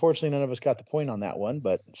 and unfortunately, none of us got the point on that one,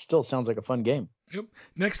 but still sounds like a fun game. Yep.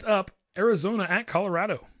 Next up, Arizona at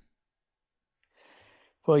Colorado.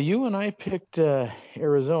 Well, you and I picked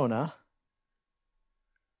Arizona.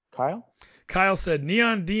 Kyle? Kyle said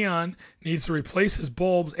Neon Dion needs to replace his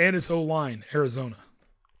bulbs and his O-line, Arizona.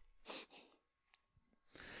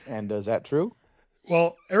 And is that true?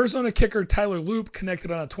 Well, Arizona kicker Tyler Loop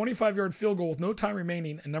connected on a 25-yard field goal with no time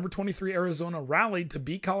remaining, and number 23 Arizona rallied to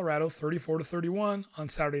beat Colorado 34-31 on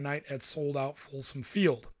Saturday night at sold-out Folsom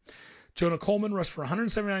Field. Jonah Coleman rushed for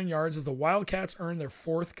 179 yards as the Wildcats earned their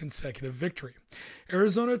 4th consecutive victory.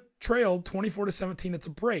 Arizona trailed 24-17 at the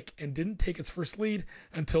break and didn't take its first lead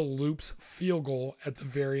until Loop's field goal at the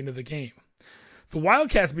very end of the game. The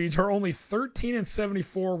Wildcats Bees are only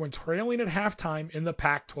 13-74 when trailing at halftime in the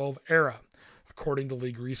Pac-12 era, according to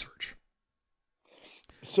league research.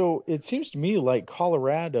 So it seems to me like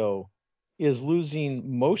Colorado is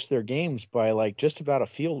losing most of their games by like just about a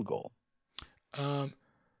field goal.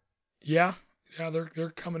 Yeah, they're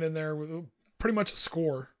coming in there with pretty much a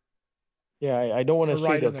score. Yeah, I don't want to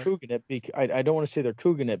say they're cougging it. I don't want to say they're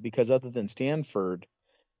cougging it because other than Stanford,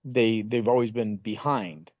 they've always been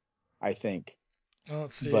behind, I think. Well,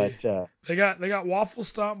 let's see. But they got waffle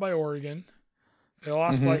stomped by Oregon. They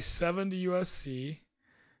lost by 7 to USC.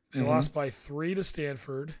 They lost by 3 to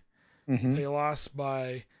Stanford. They lost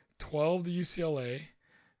by 12 to UCLA.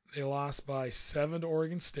 They lost by 7 to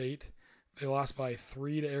Oregon State. They lost by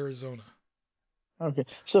 3 to Arizona. Okay.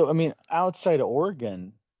 So, I mean, outside of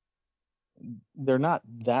Oregon, they're not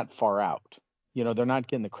that far out. They're not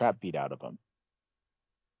getting the crap beat out of them.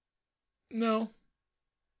 No.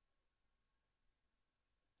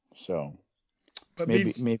 So, but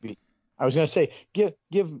maybe I was going to say give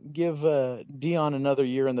Dion another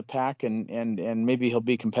year in the pack, and maybe he'll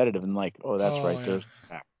be competitive. And that's right, yeah. There's the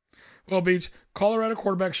pack. Well, Beach, Colorado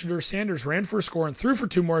quarterback Shedeur Sanders ran for a score and threw for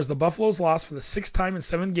 2 more as the Buffaloes lost for the 6th time in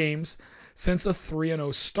 7 games since a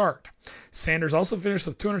 3-0 start. Sanders also finished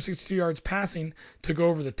with 262 yards passing to go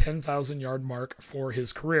over the 10,000-yard mark for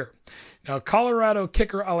his career. Now, Colorado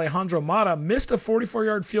kicker Alejandro Mata missed a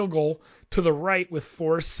 44-yard field goal to the right with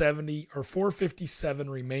 4:57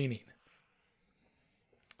 remaining.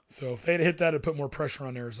 So if they'd hit that, it'd put more pressure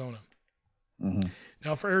on Arizona. Mm-hmm.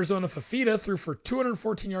 Now for Arizona, Fafita threw for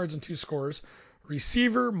 214 yards and 2 scores.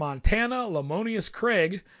 Receiver Montana Lamonius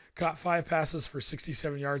Craig got 5 passes for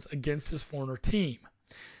 67 yards against his former team.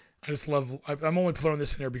 I'm only throwing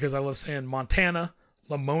this in there because I love saying Montana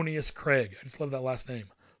Lamonius Craig. I just love that last name,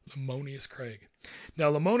 Lamonius Craig.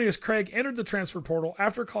 Now Lamonius Craig entered the transfer portal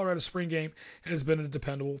after Colorado's spring game and has been a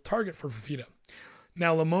dependable target for Fafita.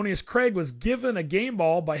 Now, Lamonius Craig was given a game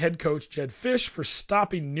ball by head coach Jed Fish for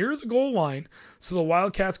stopping near the goal line so the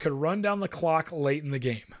Wildcats could run down the clock late in the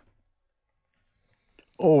game.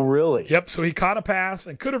 Oh, really? Yep, so he caught a pass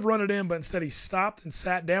and could have run it in, but instead he stopped and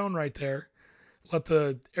sat down right there, let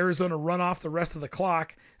the Arizona run off the rest of the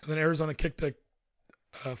clock, and then Arizona kicked a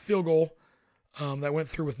field goal that went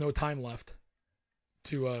through with no time left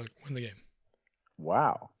to win the game.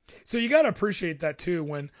 Wow. So you got to appreciate that, too,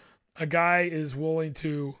 when a guy is willing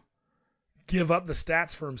to give up the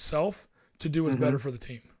stats for himself to do what's better for the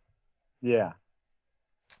team. Yeah.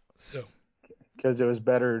 So. Because it was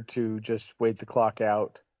better to just wait the clock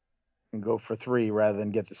out and go for 3 rather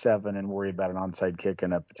than get the 7 and worry about an onside kick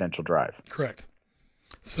and a potential drive. Correct.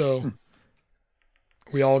 So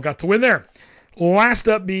we all got the win there. Last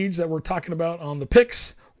up, Beej, that we're talking about on the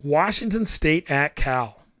picks, Washington State at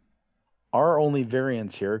Cal. Our only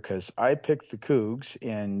variance here, because I picked the Cougs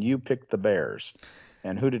and you picked the Bears.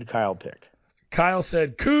 And who did Kyle pick? Kyle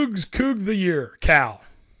said, Coug the year, Cal.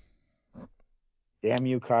 Damn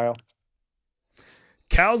you, Kyle.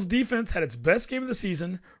 Cal's defense had its best game of the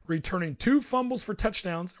season, returning 2 fumbles for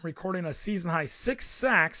touchdowns and recording a season-high 6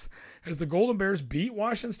 sacks as the Golden Bears beat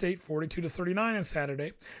Washington State 42-39 on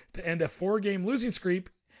Saturday to end a 4-game losing streak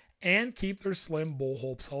and keep their slim bowl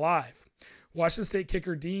hopes alive. Washington State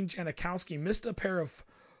kicker Dean Janikowski missed a pair of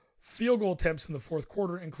field goal attempts in the 4th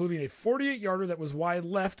quarter, including a 48-yarder that was wide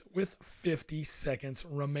left with 50 seconds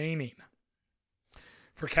remaining.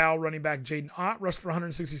 For Cal, running back Jaden Ott rushed for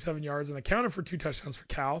 167 yards and accounted for 2 touchdowns for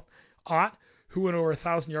Cal. Ott, who went over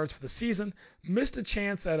 1,000 yards for the season, missed a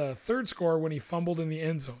chance at a 3rd score when he fumbled in the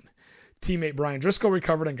end zone. Teammate Brian Driscoll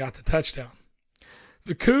recovered and got the touchdown.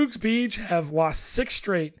 The Cougs Beach have lost 6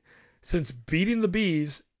 straight since beating the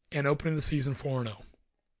Beavs and opening the season 4-0.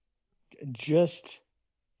 Just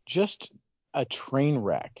a train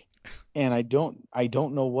wreck. And I don't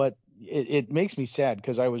know what it makes me sad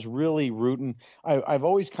because I was really rooting. I've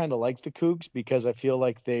always kind of liked the Cougs because I feel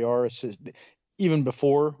like they are even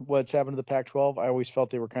before what's happened to the Pac-12. I always felt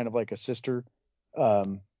they were kind of like a sister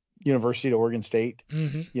university to Oregon State.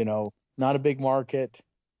 Mm-hmm. Not a big market,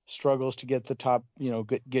 struggles to get the top,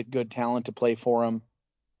 get good talent to play for them.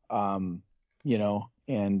 And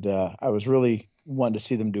I was really wanting to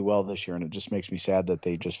see them do well this year, and it just makes me sad that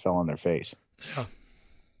they just fell on their face. Yeah.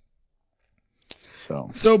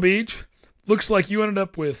 So Beach, looks like you ended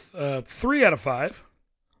up with 3 out of 5.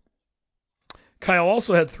 Kyle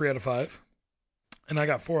also had 3 out of 5, and I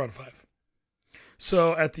got 4 out of 5.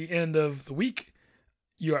 So at the end of the week,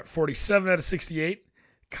 you got 47 out of 68.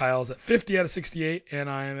 Kyle's at 50 out of 68, and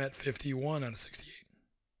I am at 51 out of 68.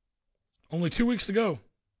 Only 2 weeks to go.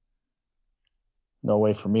 No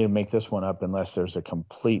way for me to make this one up unless there's a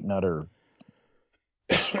complete and utter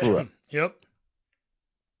screw up. Yep.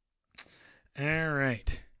 All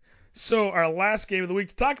right. So our last game of the week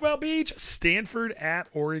to talk about, Beach, Stanford at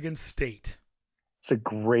Oregon State. It's a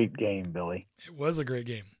great game, Billy. It was a great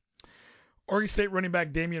game. Oregon State running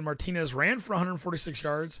back Damian Martinez ran for 146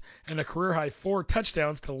 yards and a career-high 4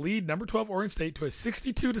 touchdowns to lead number 12 Oregon State to a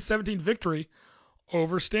 62-17 victory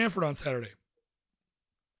over Stanford on Saturday.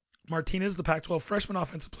 Martinez, the Pac-12 Freshman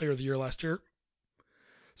Offensive Player of the Year last year,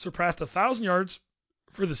 surpassed 1,000 yards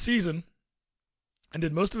for the season and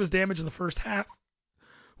did most of his damage in the first half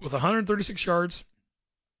with 136 yards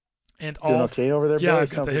and all. Doing okay over there, yeah, Billy?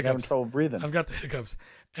 I've got the hiccups. Having trouble breathing. I've got the hiccups.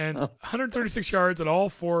 And 136 yards and all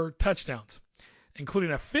 4 touchdowns,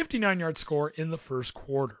 including a 59-yard score in the first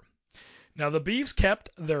quarter. Now, the Beavs kept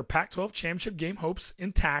their Pac-12 championship game hopes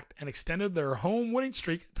intact and extended their home winning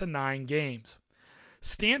streak to 9 games.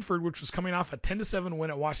 Stanford, which was coming off a 10-7 win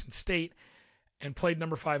at Washington State and played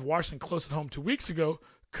number 5 Washington close at home 2 weeks ago,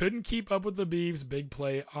 couldn't keep up with the Beavs' big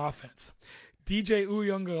play offense. DJ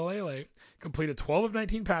Uiagalelei completed 12 of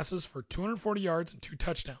 19 passes for 240 yards and 2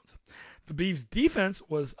 touchdowns. The Beavs' defense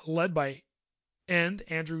was led by end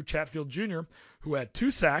Andrew Chatfield Jr., who had 2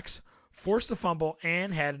 sacks, forced a fumble,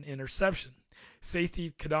 and had an interception.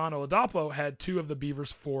 Safety Kadano Adapo had 2 of the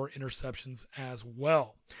Beavers' 4 interceptions as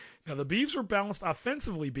well. Now, the Beavs were balanced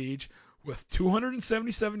offensively, Beej, with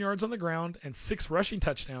 277 yards on the ground and 6 rushing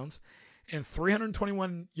touchdowns, and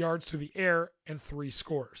 321 yards through the air and 3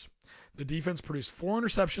 scores. The defense produced 4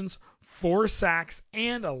 interceptions, 4 sacks,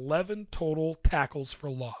 and 11 total tackles for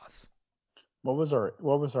loss. What was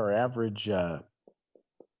our average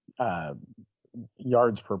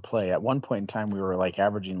yards per play? At one point in time, we were like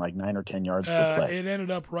averaging like 9 or 10 yards per play. It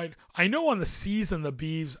ended up right. I know on the season the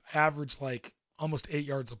Beavs averaged like almost 8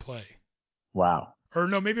 yards a play. Wow. Or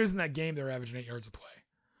no, maybe it was in that game they were averaging 8 yards a play.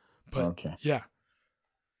 But okay. Yeah.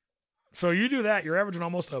 So you do that, you're averaging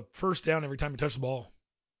almost a first down every time you touch the ball.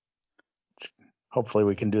 Hopefully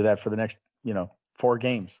we can do that for the next, 4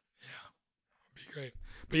 games. Yeah, it'd be great.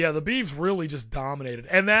 But yeah, the Beavs really just dominated.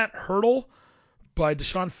 And that hurdle by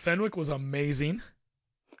Deshaun Fenwick was amazing.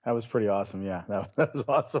 That was pretty awesome. Yeah, that was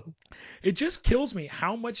awesome. It just kills me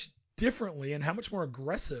how much differently and how much more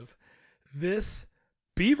aggressive this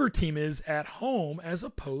Beaver team is at home as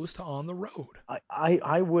opposed to on the road.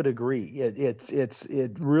 I would agree.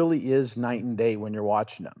 It really is night and day when you're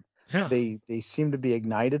watching them. Yeah. They seem to be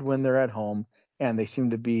ignited when they're at home, and they seem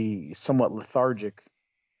to be somewhat lethargic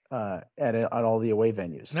at all the away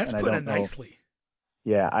venues. And that's put it nicely.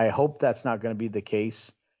 Yeah, I hope that's not going to be the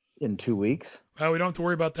case in 2 weeks. Well, we don't have to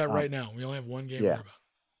worry about that right now. We only have 1 game to worry about.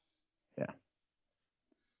 Yeah.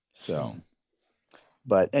 So,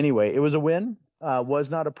 but anyway, it was a win. Was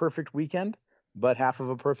not a perfect weekend, but half of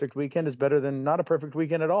a perfect weekend is better than not a perfect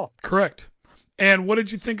weekend at all. Correct. And what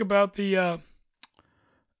did you think about the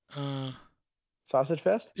Sausage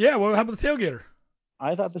Fest? Yeah, well, how about the tailgater?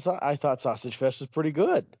 I thought Sausage Fest was pretty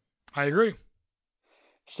good. I agree.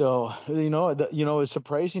 So it's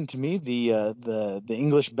surprising to me the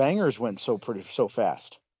English bangers went so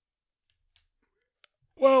fast.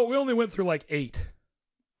 Well, we only went through like 8.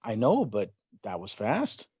 I know, but that was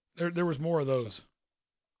fast. There was more of those.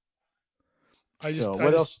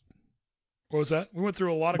 What else? What was that? We went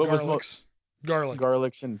through a lot of garlics.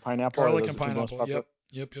 Garlics and pineapple. Garlic and pineapple.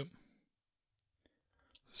 Yep.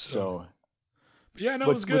 So. But yeah, no,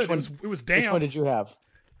 it was good. It was damp. Which one did you have?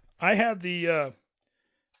 I had the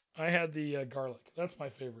garlic. That's my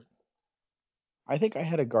favorite. I think I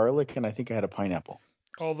had a garlic and I think I had a pineapple.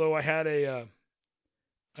 Although I had an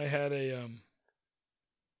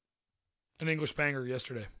English banger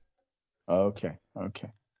yesterday. Okay.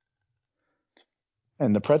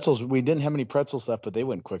 And the pretzels, we didn't have any pretzels left, but they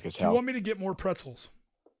went quick as hell. Do you want me to get more pretzels?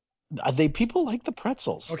 People like the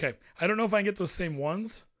pretzels. Okay. I don't know if I can get those same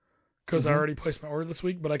ones because I already placed my order this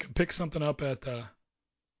week, but I can pick something up at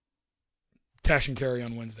Cash and Carry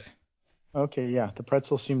on Wednesday. Okay, yeah. The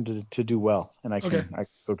pretzels seem to do well, and I can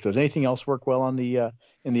cook those. Anything else work well on the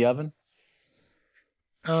in the oven?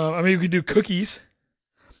 We could do cookies.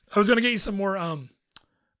 I was gonna get you some more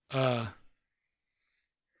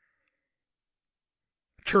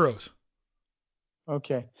churros.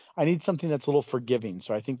 Okay, I need something that's a little forgiving.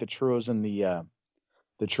 So I think the churros and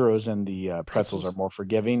the pretzels are more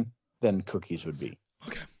forgiving than cookies would be.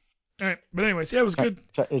 Okay. All right. But anyways, yeah, it was good.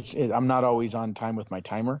 I'm not always on time with my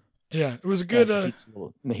timer. Yeah, it was a good.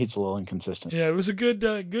 The heat's a little inconsistent. Yeah, it was a good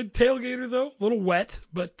tailgater though. A little wet,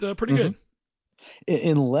 but pretty good.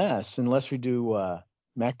 Unless we do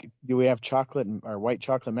do we have chocolate or white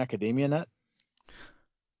chocolate macadamia nut?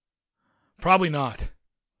 Probably not.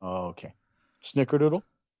 Oh, okay. Snickerdoodle?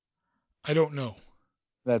 I don't know.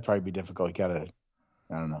 That'd probably be difficult. I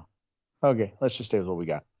don't know. Okay, let's just stay with what we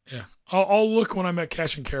got. Yeah, I'll look when I'm at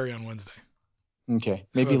Cash and Carry on Wednesday. Okay,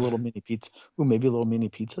 maybe a little mini pizza. Ooh, maybe a little mini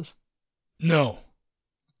pizzas. No,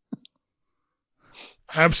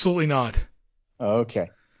 absolutely not. Okay.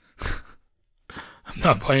 I'm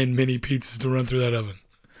not buying mini pizzas to run through that oven.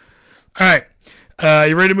 All right,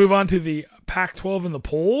 you ready to move on to the Pac-12 and the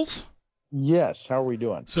polls? Yes. How are we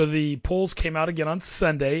doing? So the polls came out again on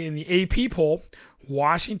Sunday. In the AP poll,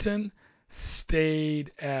 Washington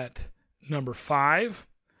stayed at number 5.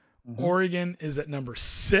 Mm-hmm. Oregon is at number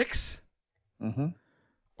 6. Mm-hmm.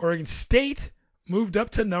 Oregon State moved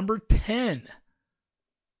up to number 10.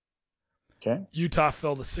 Okay. Utah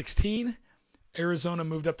fell to 16. Arizona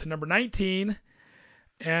moved up to number 19.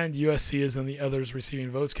 and USC is in the others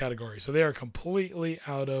receiving votes category. So they are completely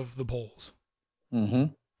out of the polls. Mm-hmm.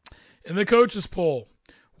 In the coaches poll,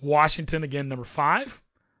 Washington again number 5,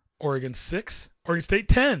 Oregon 6, Oregon State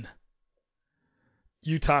 10,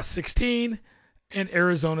 Utah 16, and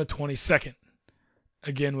Arizona 22nd.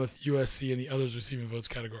 Again with USC in the others receiving votes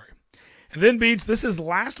category. And then, Beach, this is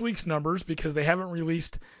last week's numbers because they haven't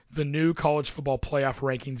released the new college football playoff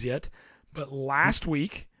rankings yet. But last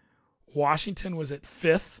week, Washington was at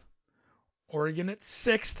 5th, Oregon at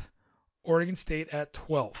 6th, Oregon State at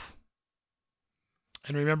 12th.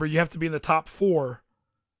 And remember, you have to be in the top 4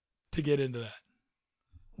 to get into that.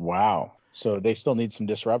 Wow. So they still need some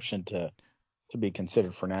disruption to be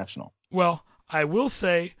considered for national. Well, I will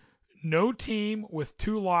say no team with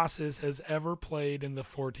 2 losses has ever played in the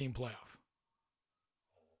 4-team playoff.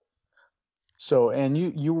 So, and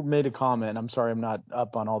you made a comment. I'm sorry, I'm not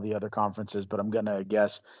up on all the other conferences, but I'm gonna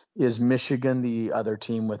guess, is Michigan the other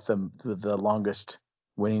team with the longest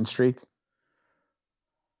winning streak?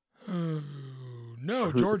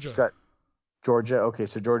 No, Georgia. Got Georgia. Okay,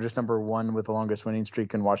 so Georgia's number 1 with the longest winning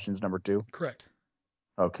streak, and Washington's number 2. Correct.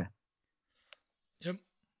 Okay. Yep.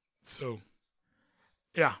 So,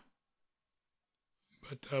 yeah.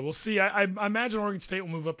 But we'll see. I imagine Oregon State will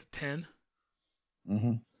move up to 10.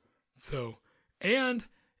 Mm-hmm. So, and,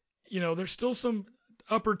 there's still some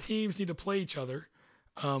upper teams need to play each other.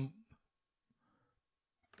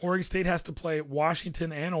 Oregon State has to play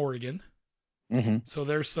Washington and Oregon. Mm-hmm. So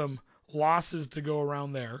there's some losses to go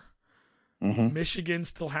around there. Mm-hmm. Michigan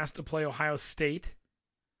still has to play Ohio State.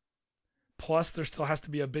 Plus, there still has to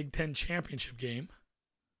be a Big Ten championship game.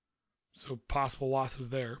 So possible losses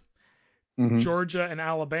there. Mm-hmm. Georgia and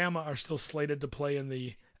Alabama are still slated to play in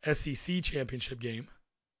the SEC championship game.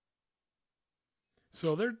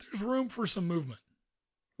 So there's room for some movement.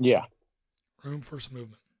 Yeah. Room for some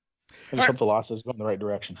movement. I just hope the losses go in the right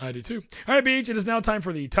direction. I do too. All right, Beach, it is now time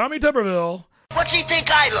for the Tommy Tuberville. What's he think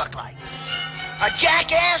I look like? A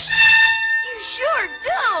jackass? You sure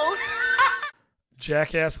do.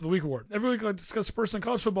 Jackass of the Week Award. Every week I discuss a person in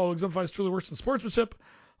college football who exemplifies truly worse than sportsmanship,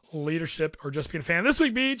 leadership, or just being a fan. This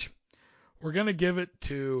week, Beach, we're going to give it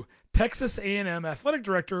to Texas A&M Athletic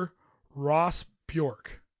Director Ross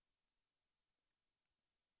Bjork.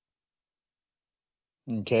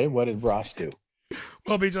 Okay, what did Ross do?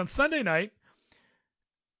 Well, Beach, on Sunday night,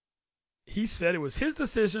 he said it was his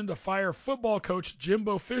decision to fire football coach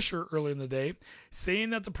Jimbo Fisher early in the day, saying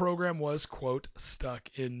that the program was, quote, stuck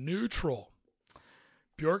in neutral.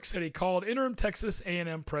 Bjork said he called interim Texas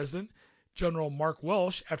A&M president General Mark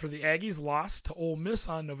Welsh after the Aggies lost to Ole Miss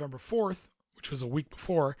on November 4th, which was a week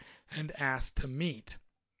before, and asked to meet.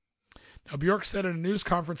 Now, Bjork said in a news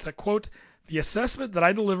conference that, quote, the assessment that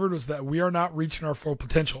I delivered was that we are not reaching our full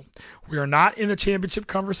potential. We are not in the championship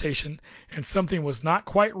conversation, and something was not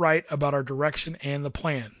quite right about our direction and the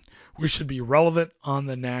plan. We should be relevant on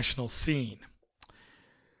the national scene.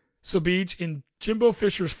 So, Beach, in Jimbo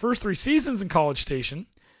Fisher's first 3 seasons in College Station,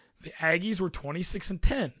 the Aggies were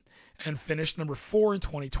 26-10 and finished number 4 in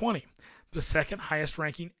 2020, the second highest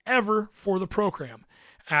ranking ever for the program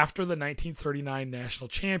after the 1939 national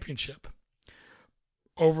championship.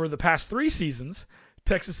 Over the past 3 seasons,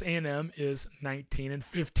 Texas A&M is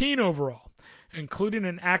 19-15 overall, including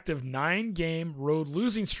an active 9-game road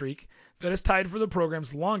losing streak that is tied for the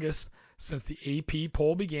program's longest since the AP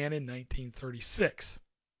poll began in 1936.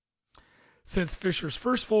 Since Fisher's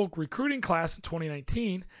first full recruiting class in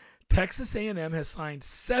 2019, Texas A&M has signed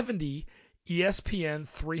 70 ESPN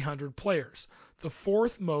 300 players, the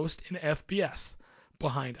 4th most in FBS,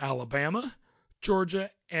 behind Alabama,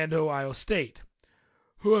 Georgia, and Ohio State,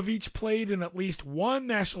 who have each played in at least one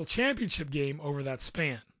national championship game over that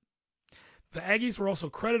span. The Aggies were also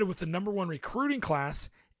credited with the number 1 recruiting class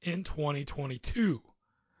in 2022.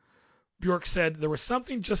 Bjork said there was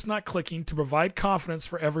something just not clicking to provide confidence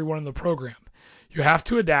for everyone in the program. You have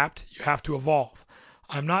to adapt, you have to evolve.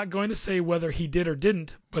 I'm not going to say whether he did or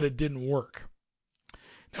didn't, but it didn't work.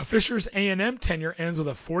 Now, Fisher's A&M tenure ends with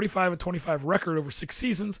a 45-25 record over 6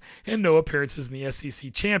 seasons and no appearances in the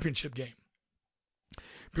SEC championship game.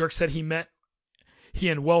 Bjork said he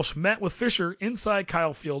and Welsh met with Fisher inside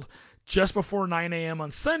Kyle Field just before 9 a.m.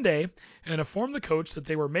 on Sunday and informed the coach that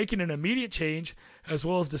they were making an immediate change as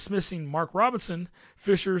well as dismissing Mark Robinson,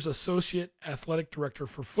 Fisher's associate athletic director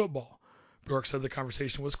for football. Bjork said the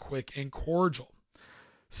conversation was quick and cordial.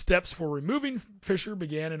 Steps for removing Fisher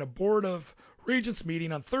began in a Board of Regents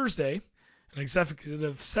meeting on Thursday. An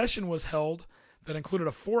executive session was held that included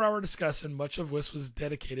a 4-hour discussion, much of which was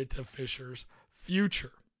dedicated to Fisher's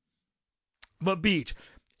future. But Beach,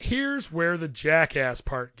 here's where the jackass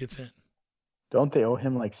part gets in. Don't they owe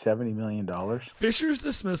him like $70 million? Fisher's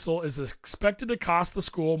dismissal is expected to cost the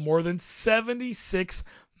school more than $76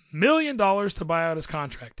 million to buy out his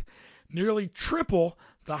contract, nearly triple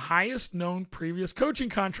the highest known previous coaching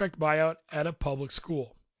contract buyout at a public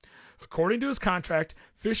school. According to his contract,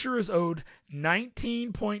 Fisher is owed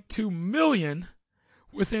 $19.2 million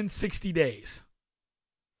within 60 days,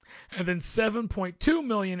 and then $7.2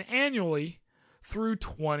 million annually through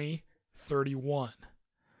 2031.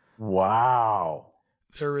 Wow.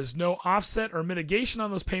 There is no offset or mitigation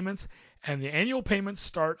on those payments, and the annual payments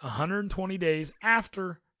start 120 days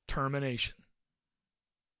after termination.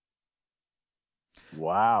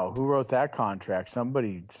 Wow. Who wrote that contract?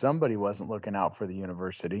 Somebody wasn't looking out for the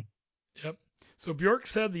university. Yep. So Bjork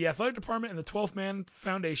said the athletic department and the 12th Man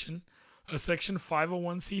Foundation, a Section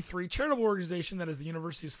 501c3 charitable organization that is the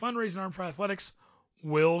university's fundraising arm for athletics,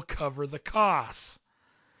 will cover the costs.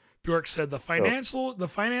 Bjork said the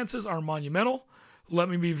finances are monumental. Let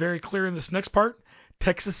me be very clear in this next part.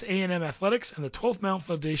 Texas A&M Athletics and the 12th Man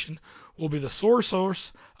Foundation will be the source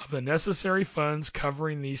of the necessary funds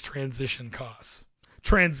covering these transition costs.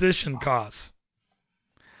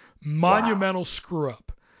 Monumental screw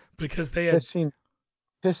up because they had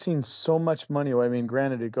pissing so much money away. I mean,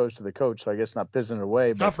 granted, it goes to the coach, so I guess not pissing it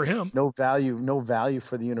away. But not for him. No value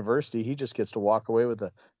for the university. He just gets to walk away with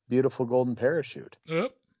a beautiful golden parachute.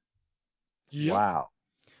 Yep. Wow.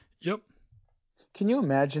 Yep. Can you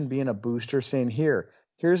imagine being a booster saying,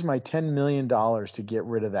 here's my $10 million to get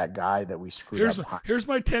rid of that guy that we screwed up? Here's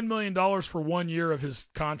my $10 million for 1 year of his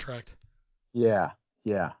contract. Yeah.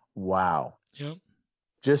 Wow. Yep.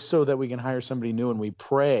 Just so that we can hire somebody new, and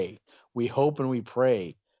we hope and we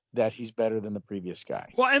pray that he's better than the previous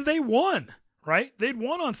guy. Well, and they won, right? They'd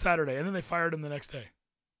won on Saturday, and then they fired him the next day.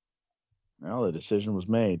 Well, the decision was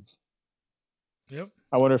made. Yep.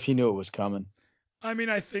 I wonder if he knew it was coming. I mean,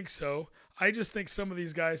 I think so. I just think some of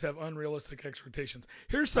these guys have unrealistic expectations.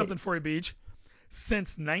 Here's something for you, Beach.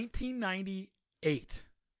 Since 1998,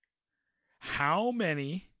 how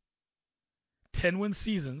many 10-win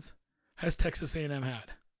seasons has Texas A&M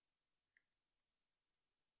had?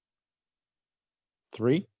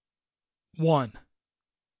 3? 1.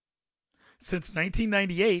 Since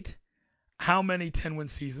 1998, how many 10-win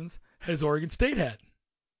seasons has Oregon State had?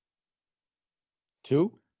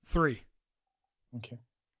 2? 3. Okay.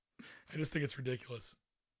 I just think it's ridiculous.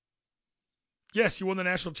 Yes, you won the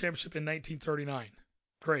national championship in 1939.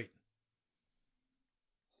 Great.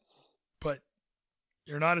 But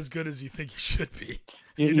you're not as good as you think you should be.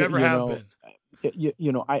 You never have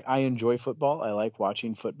been. I enjoy football. I like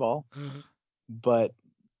watching football. But,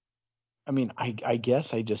 I mean, I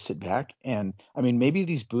guess I just sit back and, I mean, maybe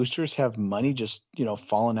these boosters have money just,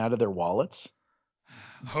 falling out of their wallets.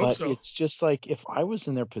 Hope so. It's just like, if I was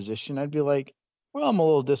in their position, I'd be like, well, I'm a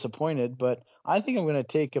little disappointed, but I think I'm going to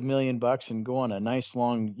take $1 million and go on a nice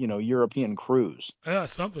long, European cruise. Yeah,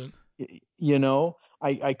 something.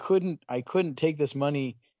 I couldn't take this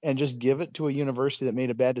money and just give it to a university that made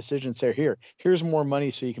a bad decision and say, here's more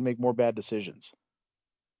money so you can make more bad decisions.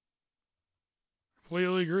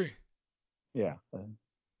 Completely agree. Yeah.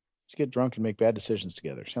 Let's get drunk and make bad decisions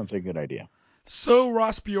together. Sounds like a good idea. So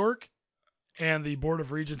Ross Bjork and the Board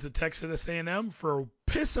of Regents at Texas A&M for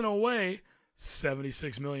pissing away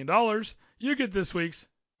 $76 million. You get this week's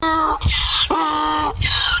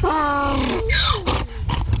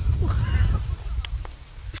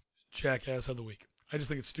Jackass of the Week. I just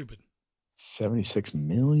think it's stupid. $76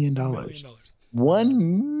 million. $1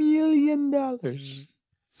 million. All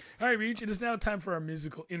right, Reach. It is now time for our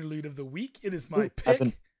musical interlude of the week. It is my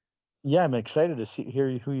pick. I'm excited to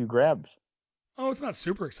hear who you grabbed. Oh, it's not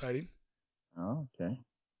super exciting. Oh, okay.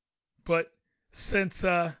 But since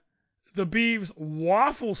the Beavs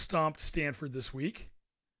waffle stomped Stanford this week,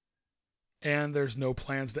 and there's no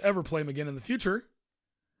plans to ever play them again in the future,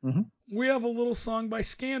 we have a little song by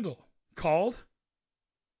Scandal called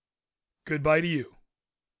Goodbye to You.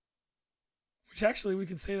 Which actually, we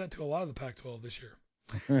can say that to a lot of the Pac-12 this year.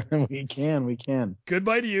 We can.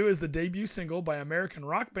 Goodbye to You is the debut single by American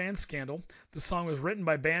rock band Scandal. The song was written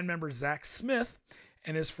by band member Zach Smith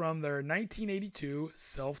and is from their 1982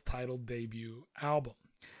 self-titled debut album.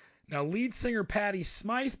 Now, lead singer Patty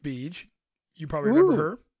Smythe Beach, you probably remember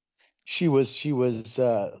her. She was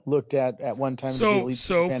looked at one time to be lead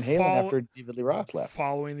singer Van Halen after David Lee Roth left.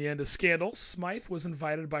 Following the end of Scandal, Smythe was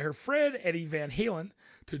invited by her friend Eddie Van Halen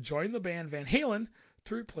to join the band Van Halen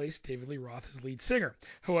to replace David Lee Roth as lead singer.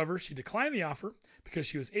 However, she declined the offer because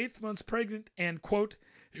she was 8 months pregnant and, quote,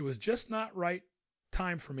 it was just not right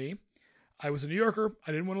time for me. I was a New Yorker.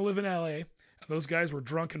 I didn't want to live in LA. And those guys were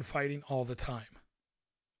drunk and fighting all the time.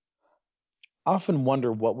 I often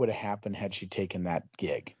wonder what would have happened had she taken that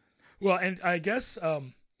gig. Well, and I guess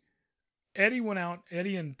Eddie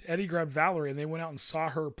grabbed Valerie, and they went out and saw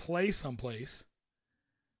her play someplace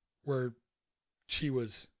where she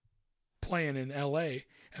was playing in L.A.,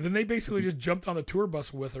 and then they basically just jumped on the tour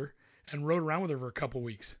bus with her and rode around with her for a couple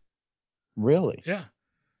weeks. Really? Yeah,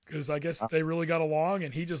 because I guess they really got along,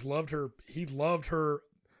 and he just loved her. He loved her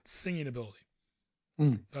singing ability.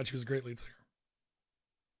 Thought she was a great lead singer.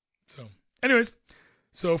 So, anyways,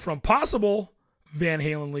 from possible Van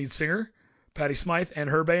Halen lead singer Patti Smythe and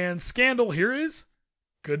her band Scandal, here is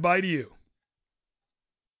Goodbye to You.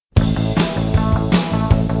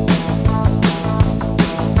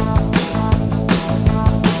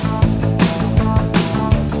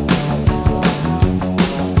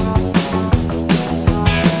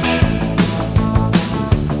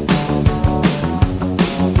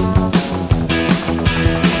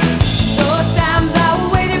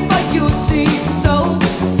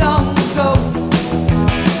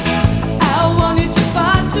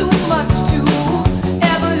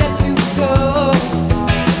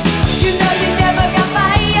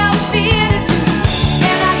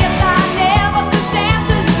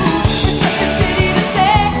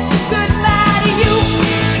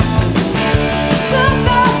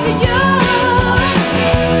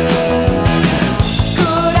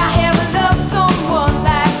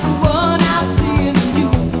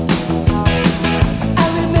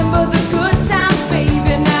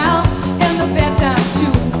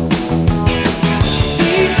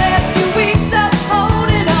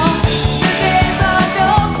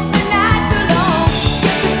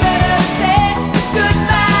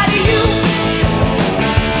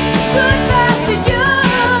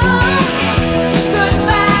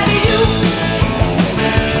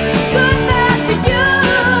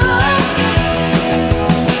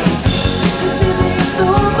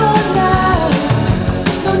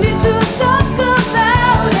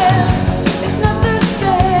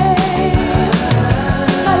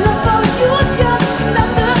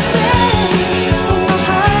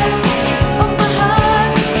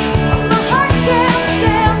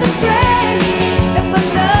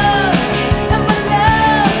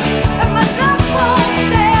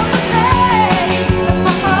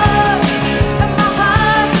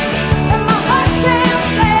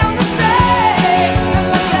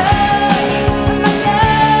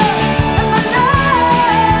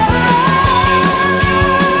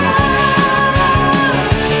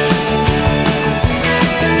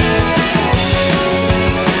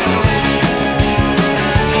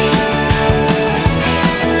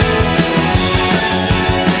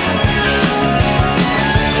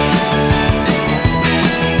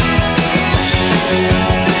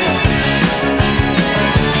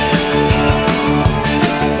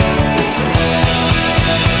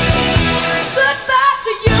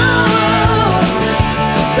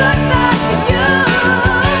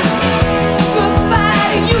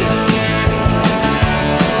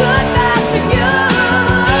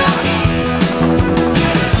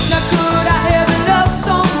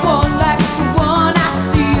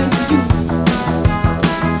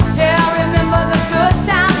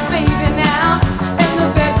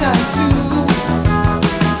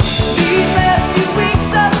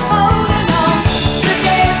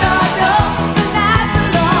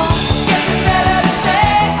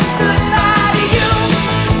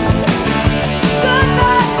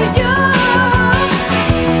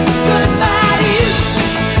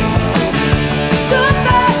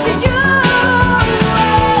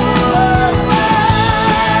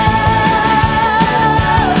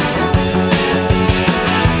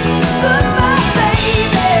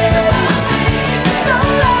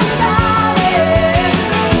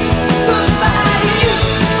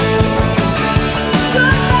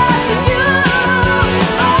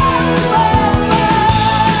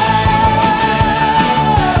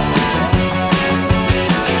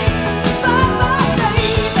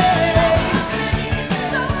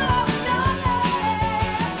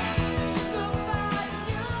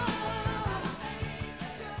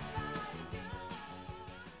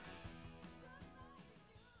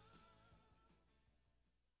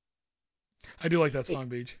 I do like that song,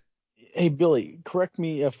 Beach. Hey, Billy, correct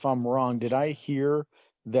me if I'm wrong. Did I hear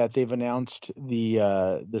that they've announced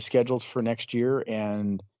the schedules for next year?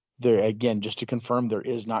 And there again, just to confirm, there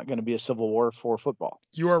is not going to be a Civil War for football.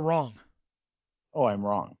 You are wrong. Oh, I'm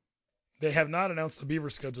wrong. They have not announced the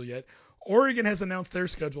Beaver schedule yet. Oregon has announced their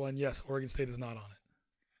schedule, and yes, Oregon State is not on it.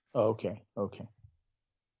 Oh, okay.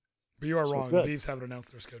 But you are So wrong. good. The Beavs haven't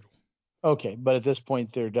announced their schedule. Okay, but at this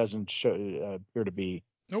point, there doesn't appear to be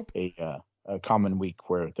Nope. a common week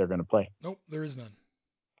where they're going to play. Nope, there is none.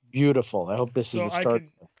 Beautiful. I hope this is So the start.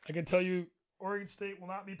 I can tell you, Oregon State will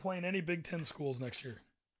not be playing any Big Ten schools next year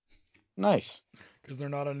Nice. because they're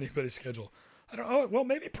not on anybody's schedule. I don't know. Well,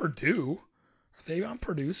 maybe Purdue. Are they on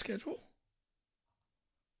Purdue's schedule?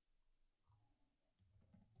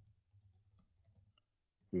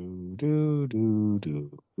 Do do do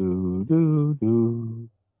do do do do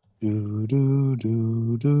do do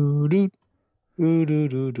do do do do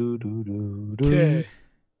do do do do do. Okay.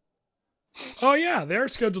 Oh yeah, they're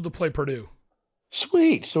scheduled to play Purdue.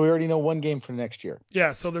 Sweet. So we already know one game for next year.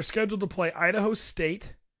 Yeah, so they're scheduled to play Idaho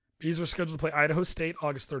State. Bees are scheduled to play Idaho State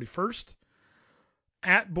August 31st,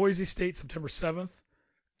 at Boise State September 7th,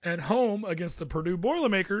 and home against the Purdue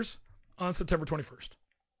Boilermakers on September 21st.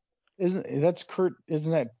 Isn't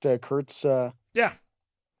that Kurt's Yeah.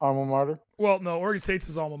 alma mater? Well, no, Oregon State's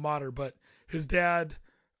his alma mater, but his dad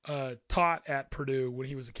taught at Purdue when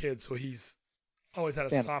he was a kid, so he's always had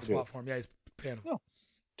a soft spot for him. Yeah, he's a fan of him. No,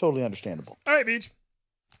 totally understandable. All right, Beach.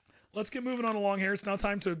 Let's get moving on along here. It's now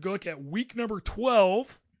time to go look at week number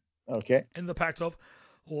 12 in the Pac-12.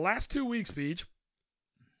 Last 2 weeks, Beach.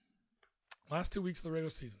 Last 2 weeks of the regular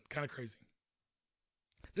season. Kind of crazy.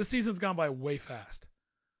 This season's gone by way fast.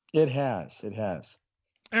 It has.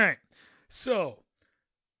 All right. So,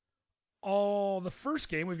 the first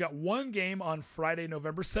game, we've got one game on Friday,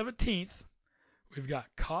 November 17th. We've got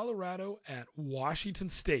Colorado at Washington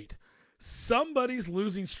State. Somebody's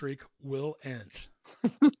losing streak will end.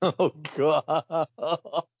 Oh, God.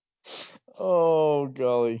 Oh,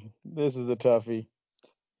 golly. This is a toughie.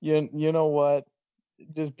 You know what?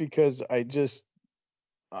 Just because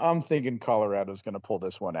I'm thinking Colorado's going to pull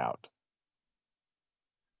this one out.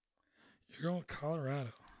 You're going with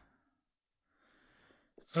Colorado.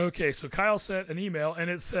 Okay, so Kyle sent an email, and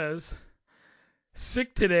it says,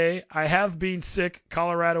 sick today. I have been sick.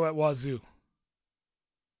 Colorado at Wazoo.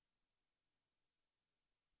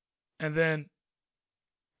 And then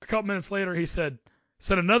a couple minutes later, he sent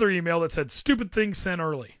another email that said, stupid thing sent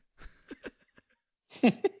early.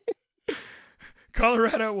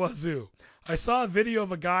 Colorado at Wazoo. I saw a video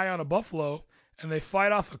of a guy on a buffalo, and they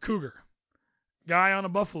fight off a cougar. Guy on a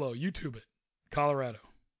buffalo. YouTube it. Colorado.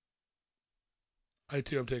 I,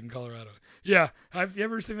 too, am taking Colorado. Yeah. Have you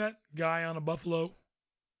ever seen that guy on a buffalo?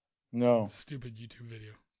 No. Stupid YouTube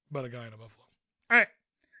video about a guy on a buffalo. All right.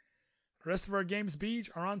 The rest of our games, Beach,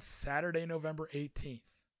 are on Saturday, November 18th.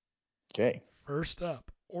 Okay. First up,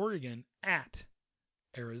 Oregon at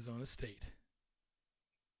Arizona State.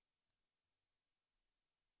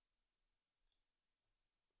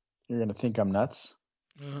 You're going to think I'm nuts?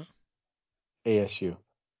 Uh-huh. ASU.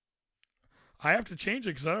 I have to change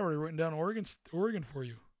it because I already written down Oregon for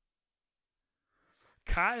you.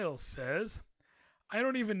 Kyle says, I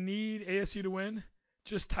don't even need ASU to win.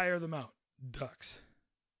 Just tire them out. Ducks.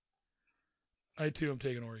 I, too, am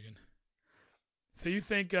taking Oregon. So you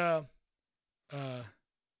think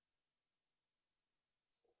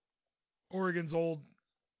Oregon's old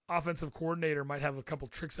offensive coordinator might have a couple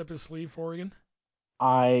tricks up his sleeve for Oregon?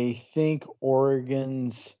 I think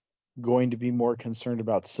Oregon's going to be more concerned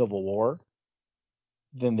about Civil War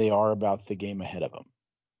than they are about the game ahead of them.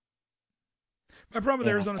 My problem with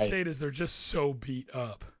Arizona State is they're just so beat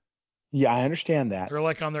up. Yeah, I understand that. They're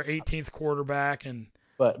like on their 18th quarterback, and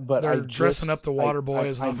but they're dressing up the water boy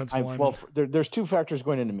as an offensive lineman. Well, there's two factors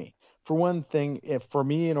going into me. For one thing, for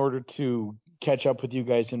me, in order to catch up with you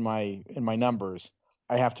guys in my numbers,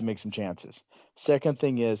 I have to make some chances. Second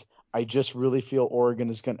thing is, I just really feel Oregon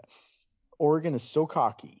is so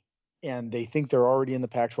cocky, and they think they're already in the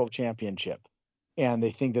Pac-12 championship, and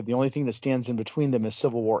they think that the only thing that stands in between them is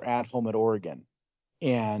Civil War at home at Oregon.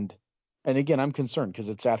 And again, I'm concerned because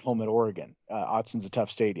it's at home at Oregon. Autzen a tough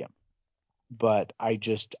stadium, but I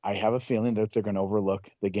have a feeling that they're going to overlook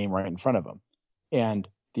the game right in front of them. And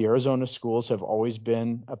the Arizona schools have always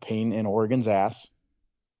been a pain in Oregon's ass,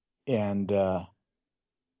 and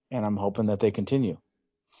I'm hoping that they continue.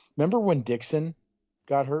 Remember when Dixon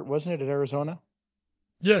got hurt? Wasn't it at Arizona?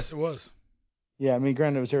 Yes, it was. Yeah, I mean,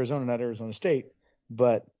 granted, it was Arizona, not Arizona State,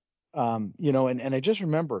 but and I just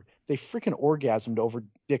remember they freaking orgasmed over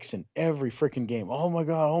Dixon every freaking game. Oh my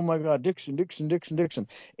God, Dixon.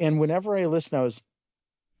 And whenever I listen, I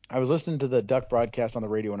was listening to the Duck broadcast on the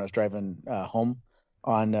radio when I was driving home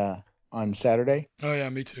on Saturday. Oh yeah,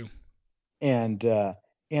 me too. And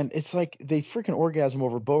it's like they freaking orgasm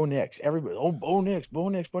over Bo Nix. Everybody, Bo Nix.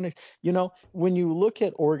 You know, when you look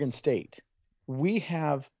at Oregon State, we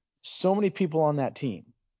have so many people on that team.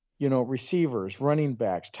 You know, receivers, running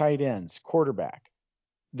backs, tight ends, quarterback.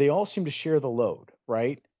 They all seem to share the load,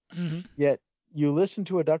 right? Mm-hmm. Yet you listen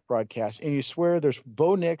to a Duck broadcast and you swear there's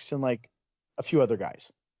Bo Nix and like a few other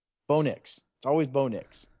guys. Bo Nix. It's always Bo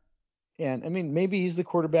Nix. And I mean, maybe he's the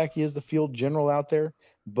quarterback, he is the field general out there,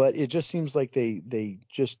 but it just seems like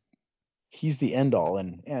he's the end all.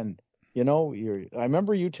 And I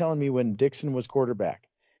remember you telling me when Dixon was quarterback,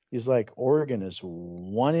 he's like, Oregon is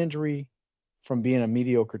one injury from being a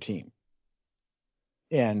mediocre team.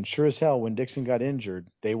 And sure as hell, when Dixon got injured,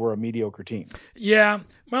 they were a mediocre team. Yeah,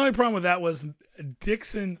 my only problem with that was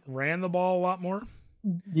Dixon ran the ball a lot more.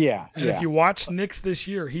 Yeah. And if you watch Nix this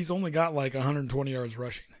year, he's only got like 120 yards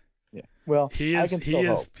rushing. Yeah. Well, he is.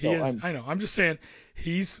 I know. I'm just saying,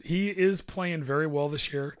 he is playing very well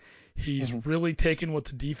this year. He's really taken what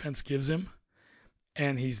the defense gives him,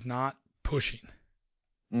 and he's not pushing.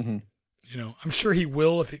 Mm-hmm. I'm sure he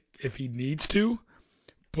will if he needs to,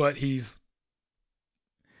 but he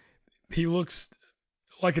looks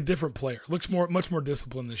like a different player. Looks much more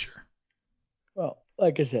disciplined this year. Well,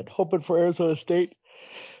 like I said, hoping for Arizona State,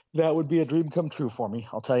 that would be a dream come true for me.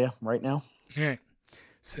 I'll tell you right now. All right.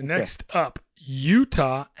 So next up,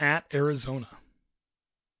 Utah at Arizona.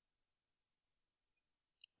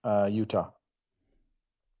 Utah.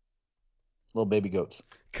 Little baby goats.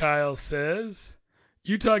 Kyle says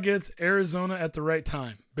Utah gets Arizona at the right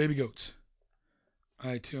time. Baby goats.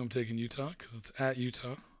 I too am taking Utah because it's at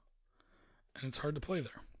Utah, and it's hard to play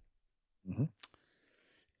there. Mm-hmm.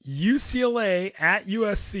 UCLA at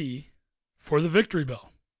USC for the victory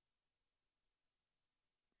bell.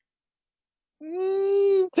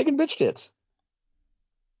 Taking bitch tits.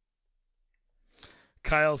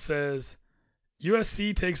 Kyle says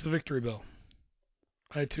USC takes the victory bell.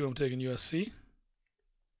 I too am taking USC.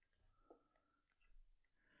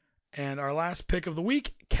 And our last pick of the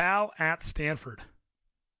week, Cal at Stanford.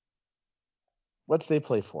 What's they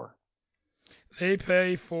play for? They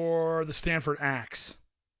play for the Stanford Axe.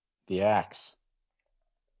 The Axe.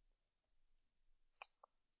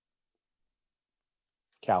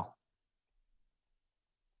 Cal.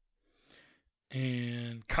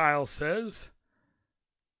 And Kyle says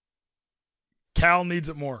Cal needs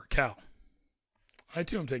it more. Cal. I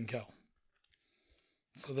too am taking Cal.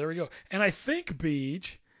 So there we go. And I think,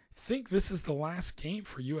 Beej, this is the last game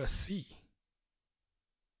for USC.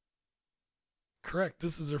 Correct.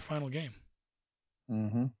 This is their final game.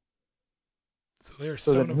 Mm-hmm. So they are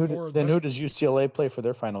 7-4. Then who does UCLA play for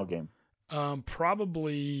their final game?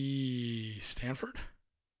 Probably Stanford.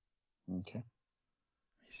 Okay.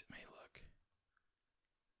 Let me look.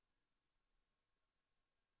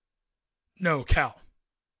 No, Cal.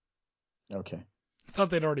 Okay. I thought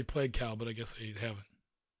they'd already played Cal, but I guess they haven't.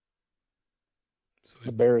 So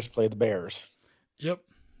the Bears play the Bears. Yep.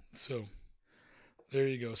 So there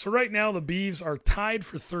you go. So right now the Beavs are tied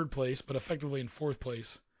for third place, but effectively in fourth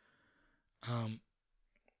place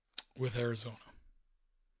with Arizona.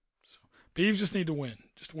 So Beavs just need to win.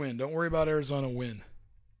 Just win. Don't worry about Arizona. Win.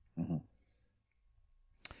 Mm-hmm.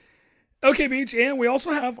 Okay, Beach, and we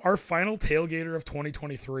also have our final tailgater of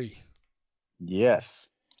 2023. Yes.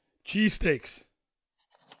 Cheesesteaks.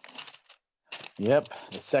 Yep,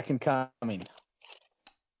 the second coming.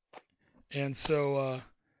 And so,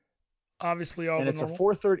 obviously, all the normal.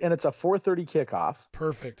 It's a 4:30 kickoff.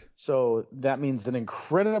 Perfect. So that means an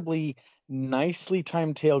incredibly nicely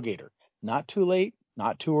timed tailgater. Not too late,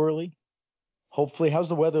 not too early. Hopefully, how's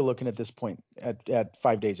the weather looking at this point at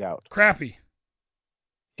 5 days out? Crappy.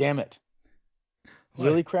 Damn it. What?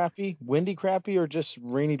 Really crappy? Windy crappy or just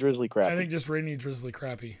rainy, drizzly crappy? I think just rainy, drizzly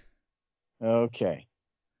crappy. Okay.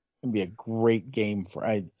 It's going to be a great game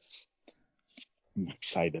I'm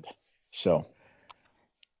excited. So.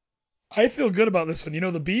 I feel good about this one.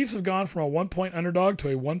 The Beavs have gone from a 1-point underdog to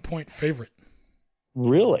a 1-point favorite.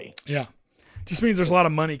 Really? Yeah. Just means there's a lot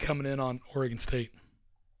of money coming in on Oregon State.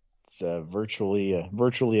 It's virtually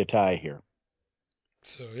a tie here.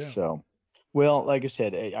 So, yeah. So, well, like I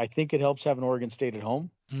said, I think it helps having Oregon State at home.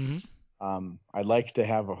 Mm-hmm. I'd like to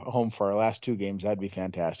have a home for our last two games. That'd be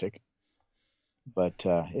fantastic. But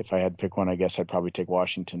if I had to pick one, I guess I'd probably take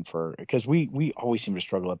Washington because we always seem to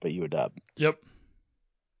struggle up at UW. Yep.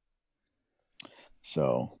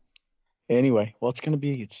 So anyway, well, it's gonna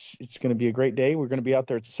be a great day. We're gonna be out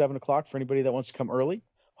there at 7:00 for anybody that wants to come early.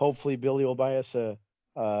 Hopefully, Billy will buy us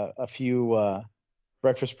a few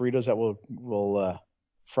breakfast burritos that we'll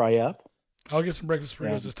fry up. I'll get some breakfast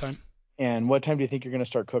burritos this time. And what time do you think you're gonna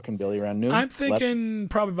start cooking, Billy? Around noon? I'm thinking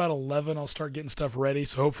probably about 11. I'll start getting stuff ready.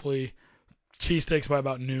 So hopefully, cheesesteaks by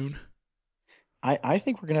about noon. I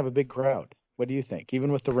think we're gonna have a big crowd. What do you think?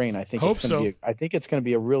 Even with the rain, I think it's gonna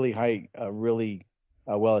be a really high, really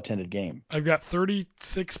well-attended game. I've got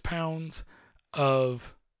 36 pounds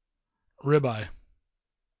of ribeye.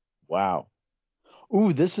 Wow.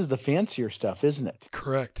 Ooh, this is the fancier stuff, isn't it?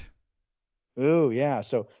 Correct. Ooh, yeah.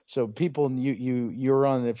 So people, you're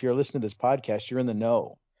on. If you're listening to this podcast, you're in the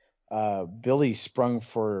know. Billy sprung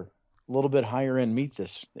for a little bit higher end meat.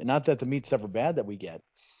 This, not that the meat's ever bad that we get,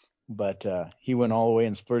 but he went all the way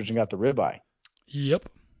and splurged and got the ribeye. Yep.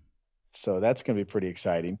 So that's going to be pretty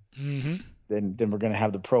exciting. Mm-hmm. Then we're going to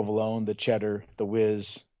have the provolone, the cheddar, the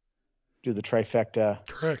whiz, do the trifecta.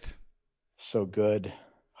 Correct. So good.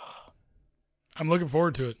 I'm looking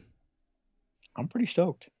forward to it. I'm pretty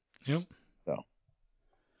stoked. Yep. So.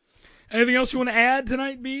 Anything else you want to add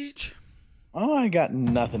tonight, Beach? Oh, I got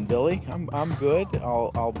nothing, Billy. I'm good.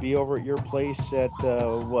 I'll be over at your place at 5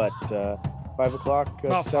 o'clock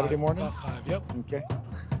Saturday morning. About 5. Yep. Okay.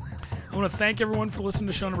 I want to thank everyone for listening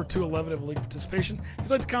to show number 211 of League Participation. If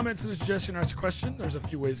you'd like to comment, send a suggestion, or ask a question, there's a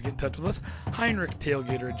few ways to get in touch with us.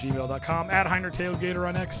 HeinrichTailgater@gmail.com, @HeinrichTailgater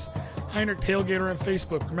on X, Heinrich Tailgater on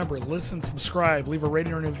Facebook. Remember, listen, subscribe, leave a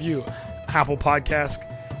rating or a review. Apple Podcasts,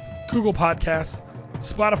 Google Podcasts,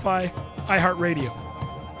 Spotify, iHeartRadio.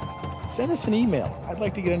 Send us an email. I'd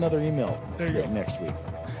like to get another email next week.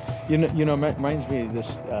 Reminds me of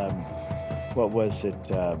this. What was it?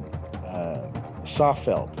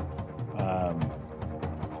 Sofeld.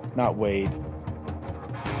 Not Wade.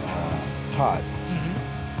 Todd.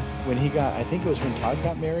 Mm-hmm. When he got, I think it was when Todd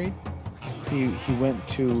got married. He went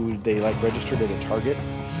to, they registered at a Target,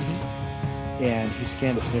 Mm-hmm. and he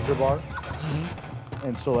scanned a Snicker bar. Mm-hmm.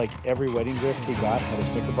 And so every wedding gift he got had a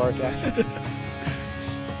Snicker bar attached.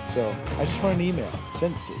 So I just want an email.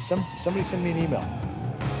 Somebody send me an email.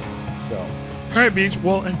 So. All right, Beach.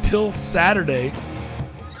 Well, until Saturday,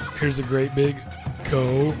 here's a great big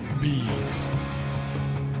Go Beavs.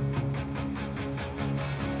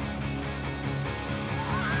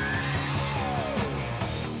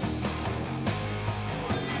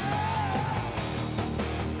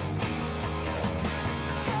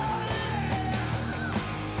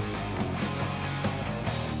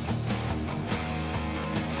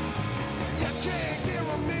 You can't give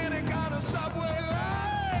a minute on a subway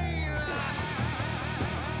line.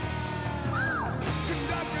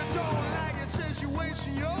 Conductor don't like it, says you're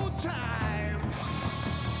wasting your time.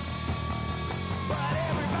 But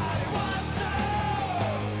everybody wants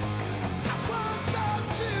some. I want some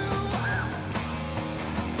too.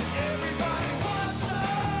 Everybody wants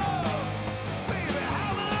some. Baby,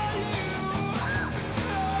 how about you?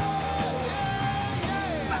 Oh,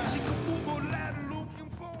 yeah. Mexican woman lad looking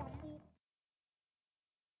for a move.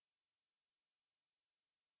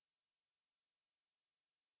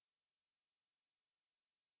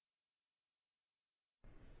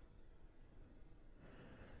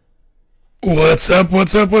 What's up?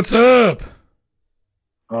 What's up? What's up?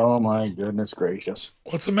 Oh my goodness gracious!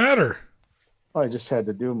 What's the matter? Well, I just had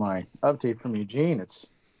to do my update from Eugene. It's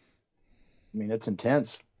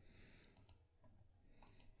intense.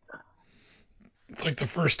 It's like the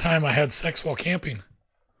first time I had sex while camping.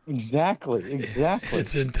 Exactly.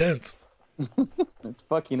 It's intense. It's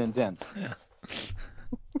fucking intense. Yeah.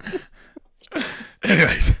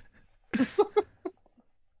 Anyways. All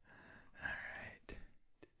right.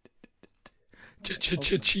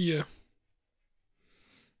 Chia.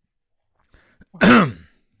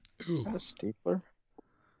 Ooh. Got a stapler?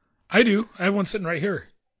 I do. I have one sitting right here.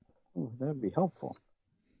 Ooh, that'd be helpful.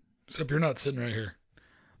 Except you're not sitting right here.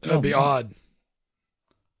 That No, would be no. odd.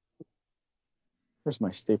 Here's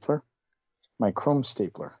my stapler. My chrome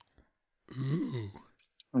stapler. Ooh.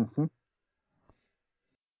 Mm-hmm.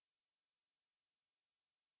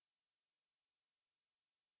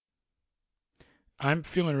 I'm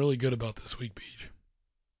feeling really good about this week, Beach.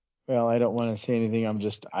 Well, I don't want to say anything.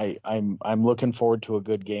 I'm looking forward to a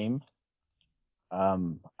good game.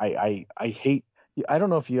 I hate. I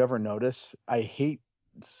don't know if you ever notice. I hate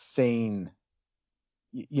saying,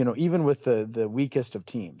 even with the weakest of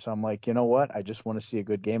teams, I'm like, you know what? I just want to see a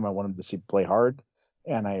good game. I want them to play hard,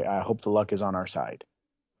 and I hope the luck is on our side.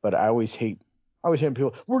 But I always hate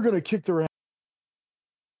people. We're gonna kick their ass.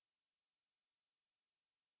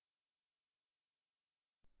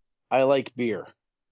 I like beer.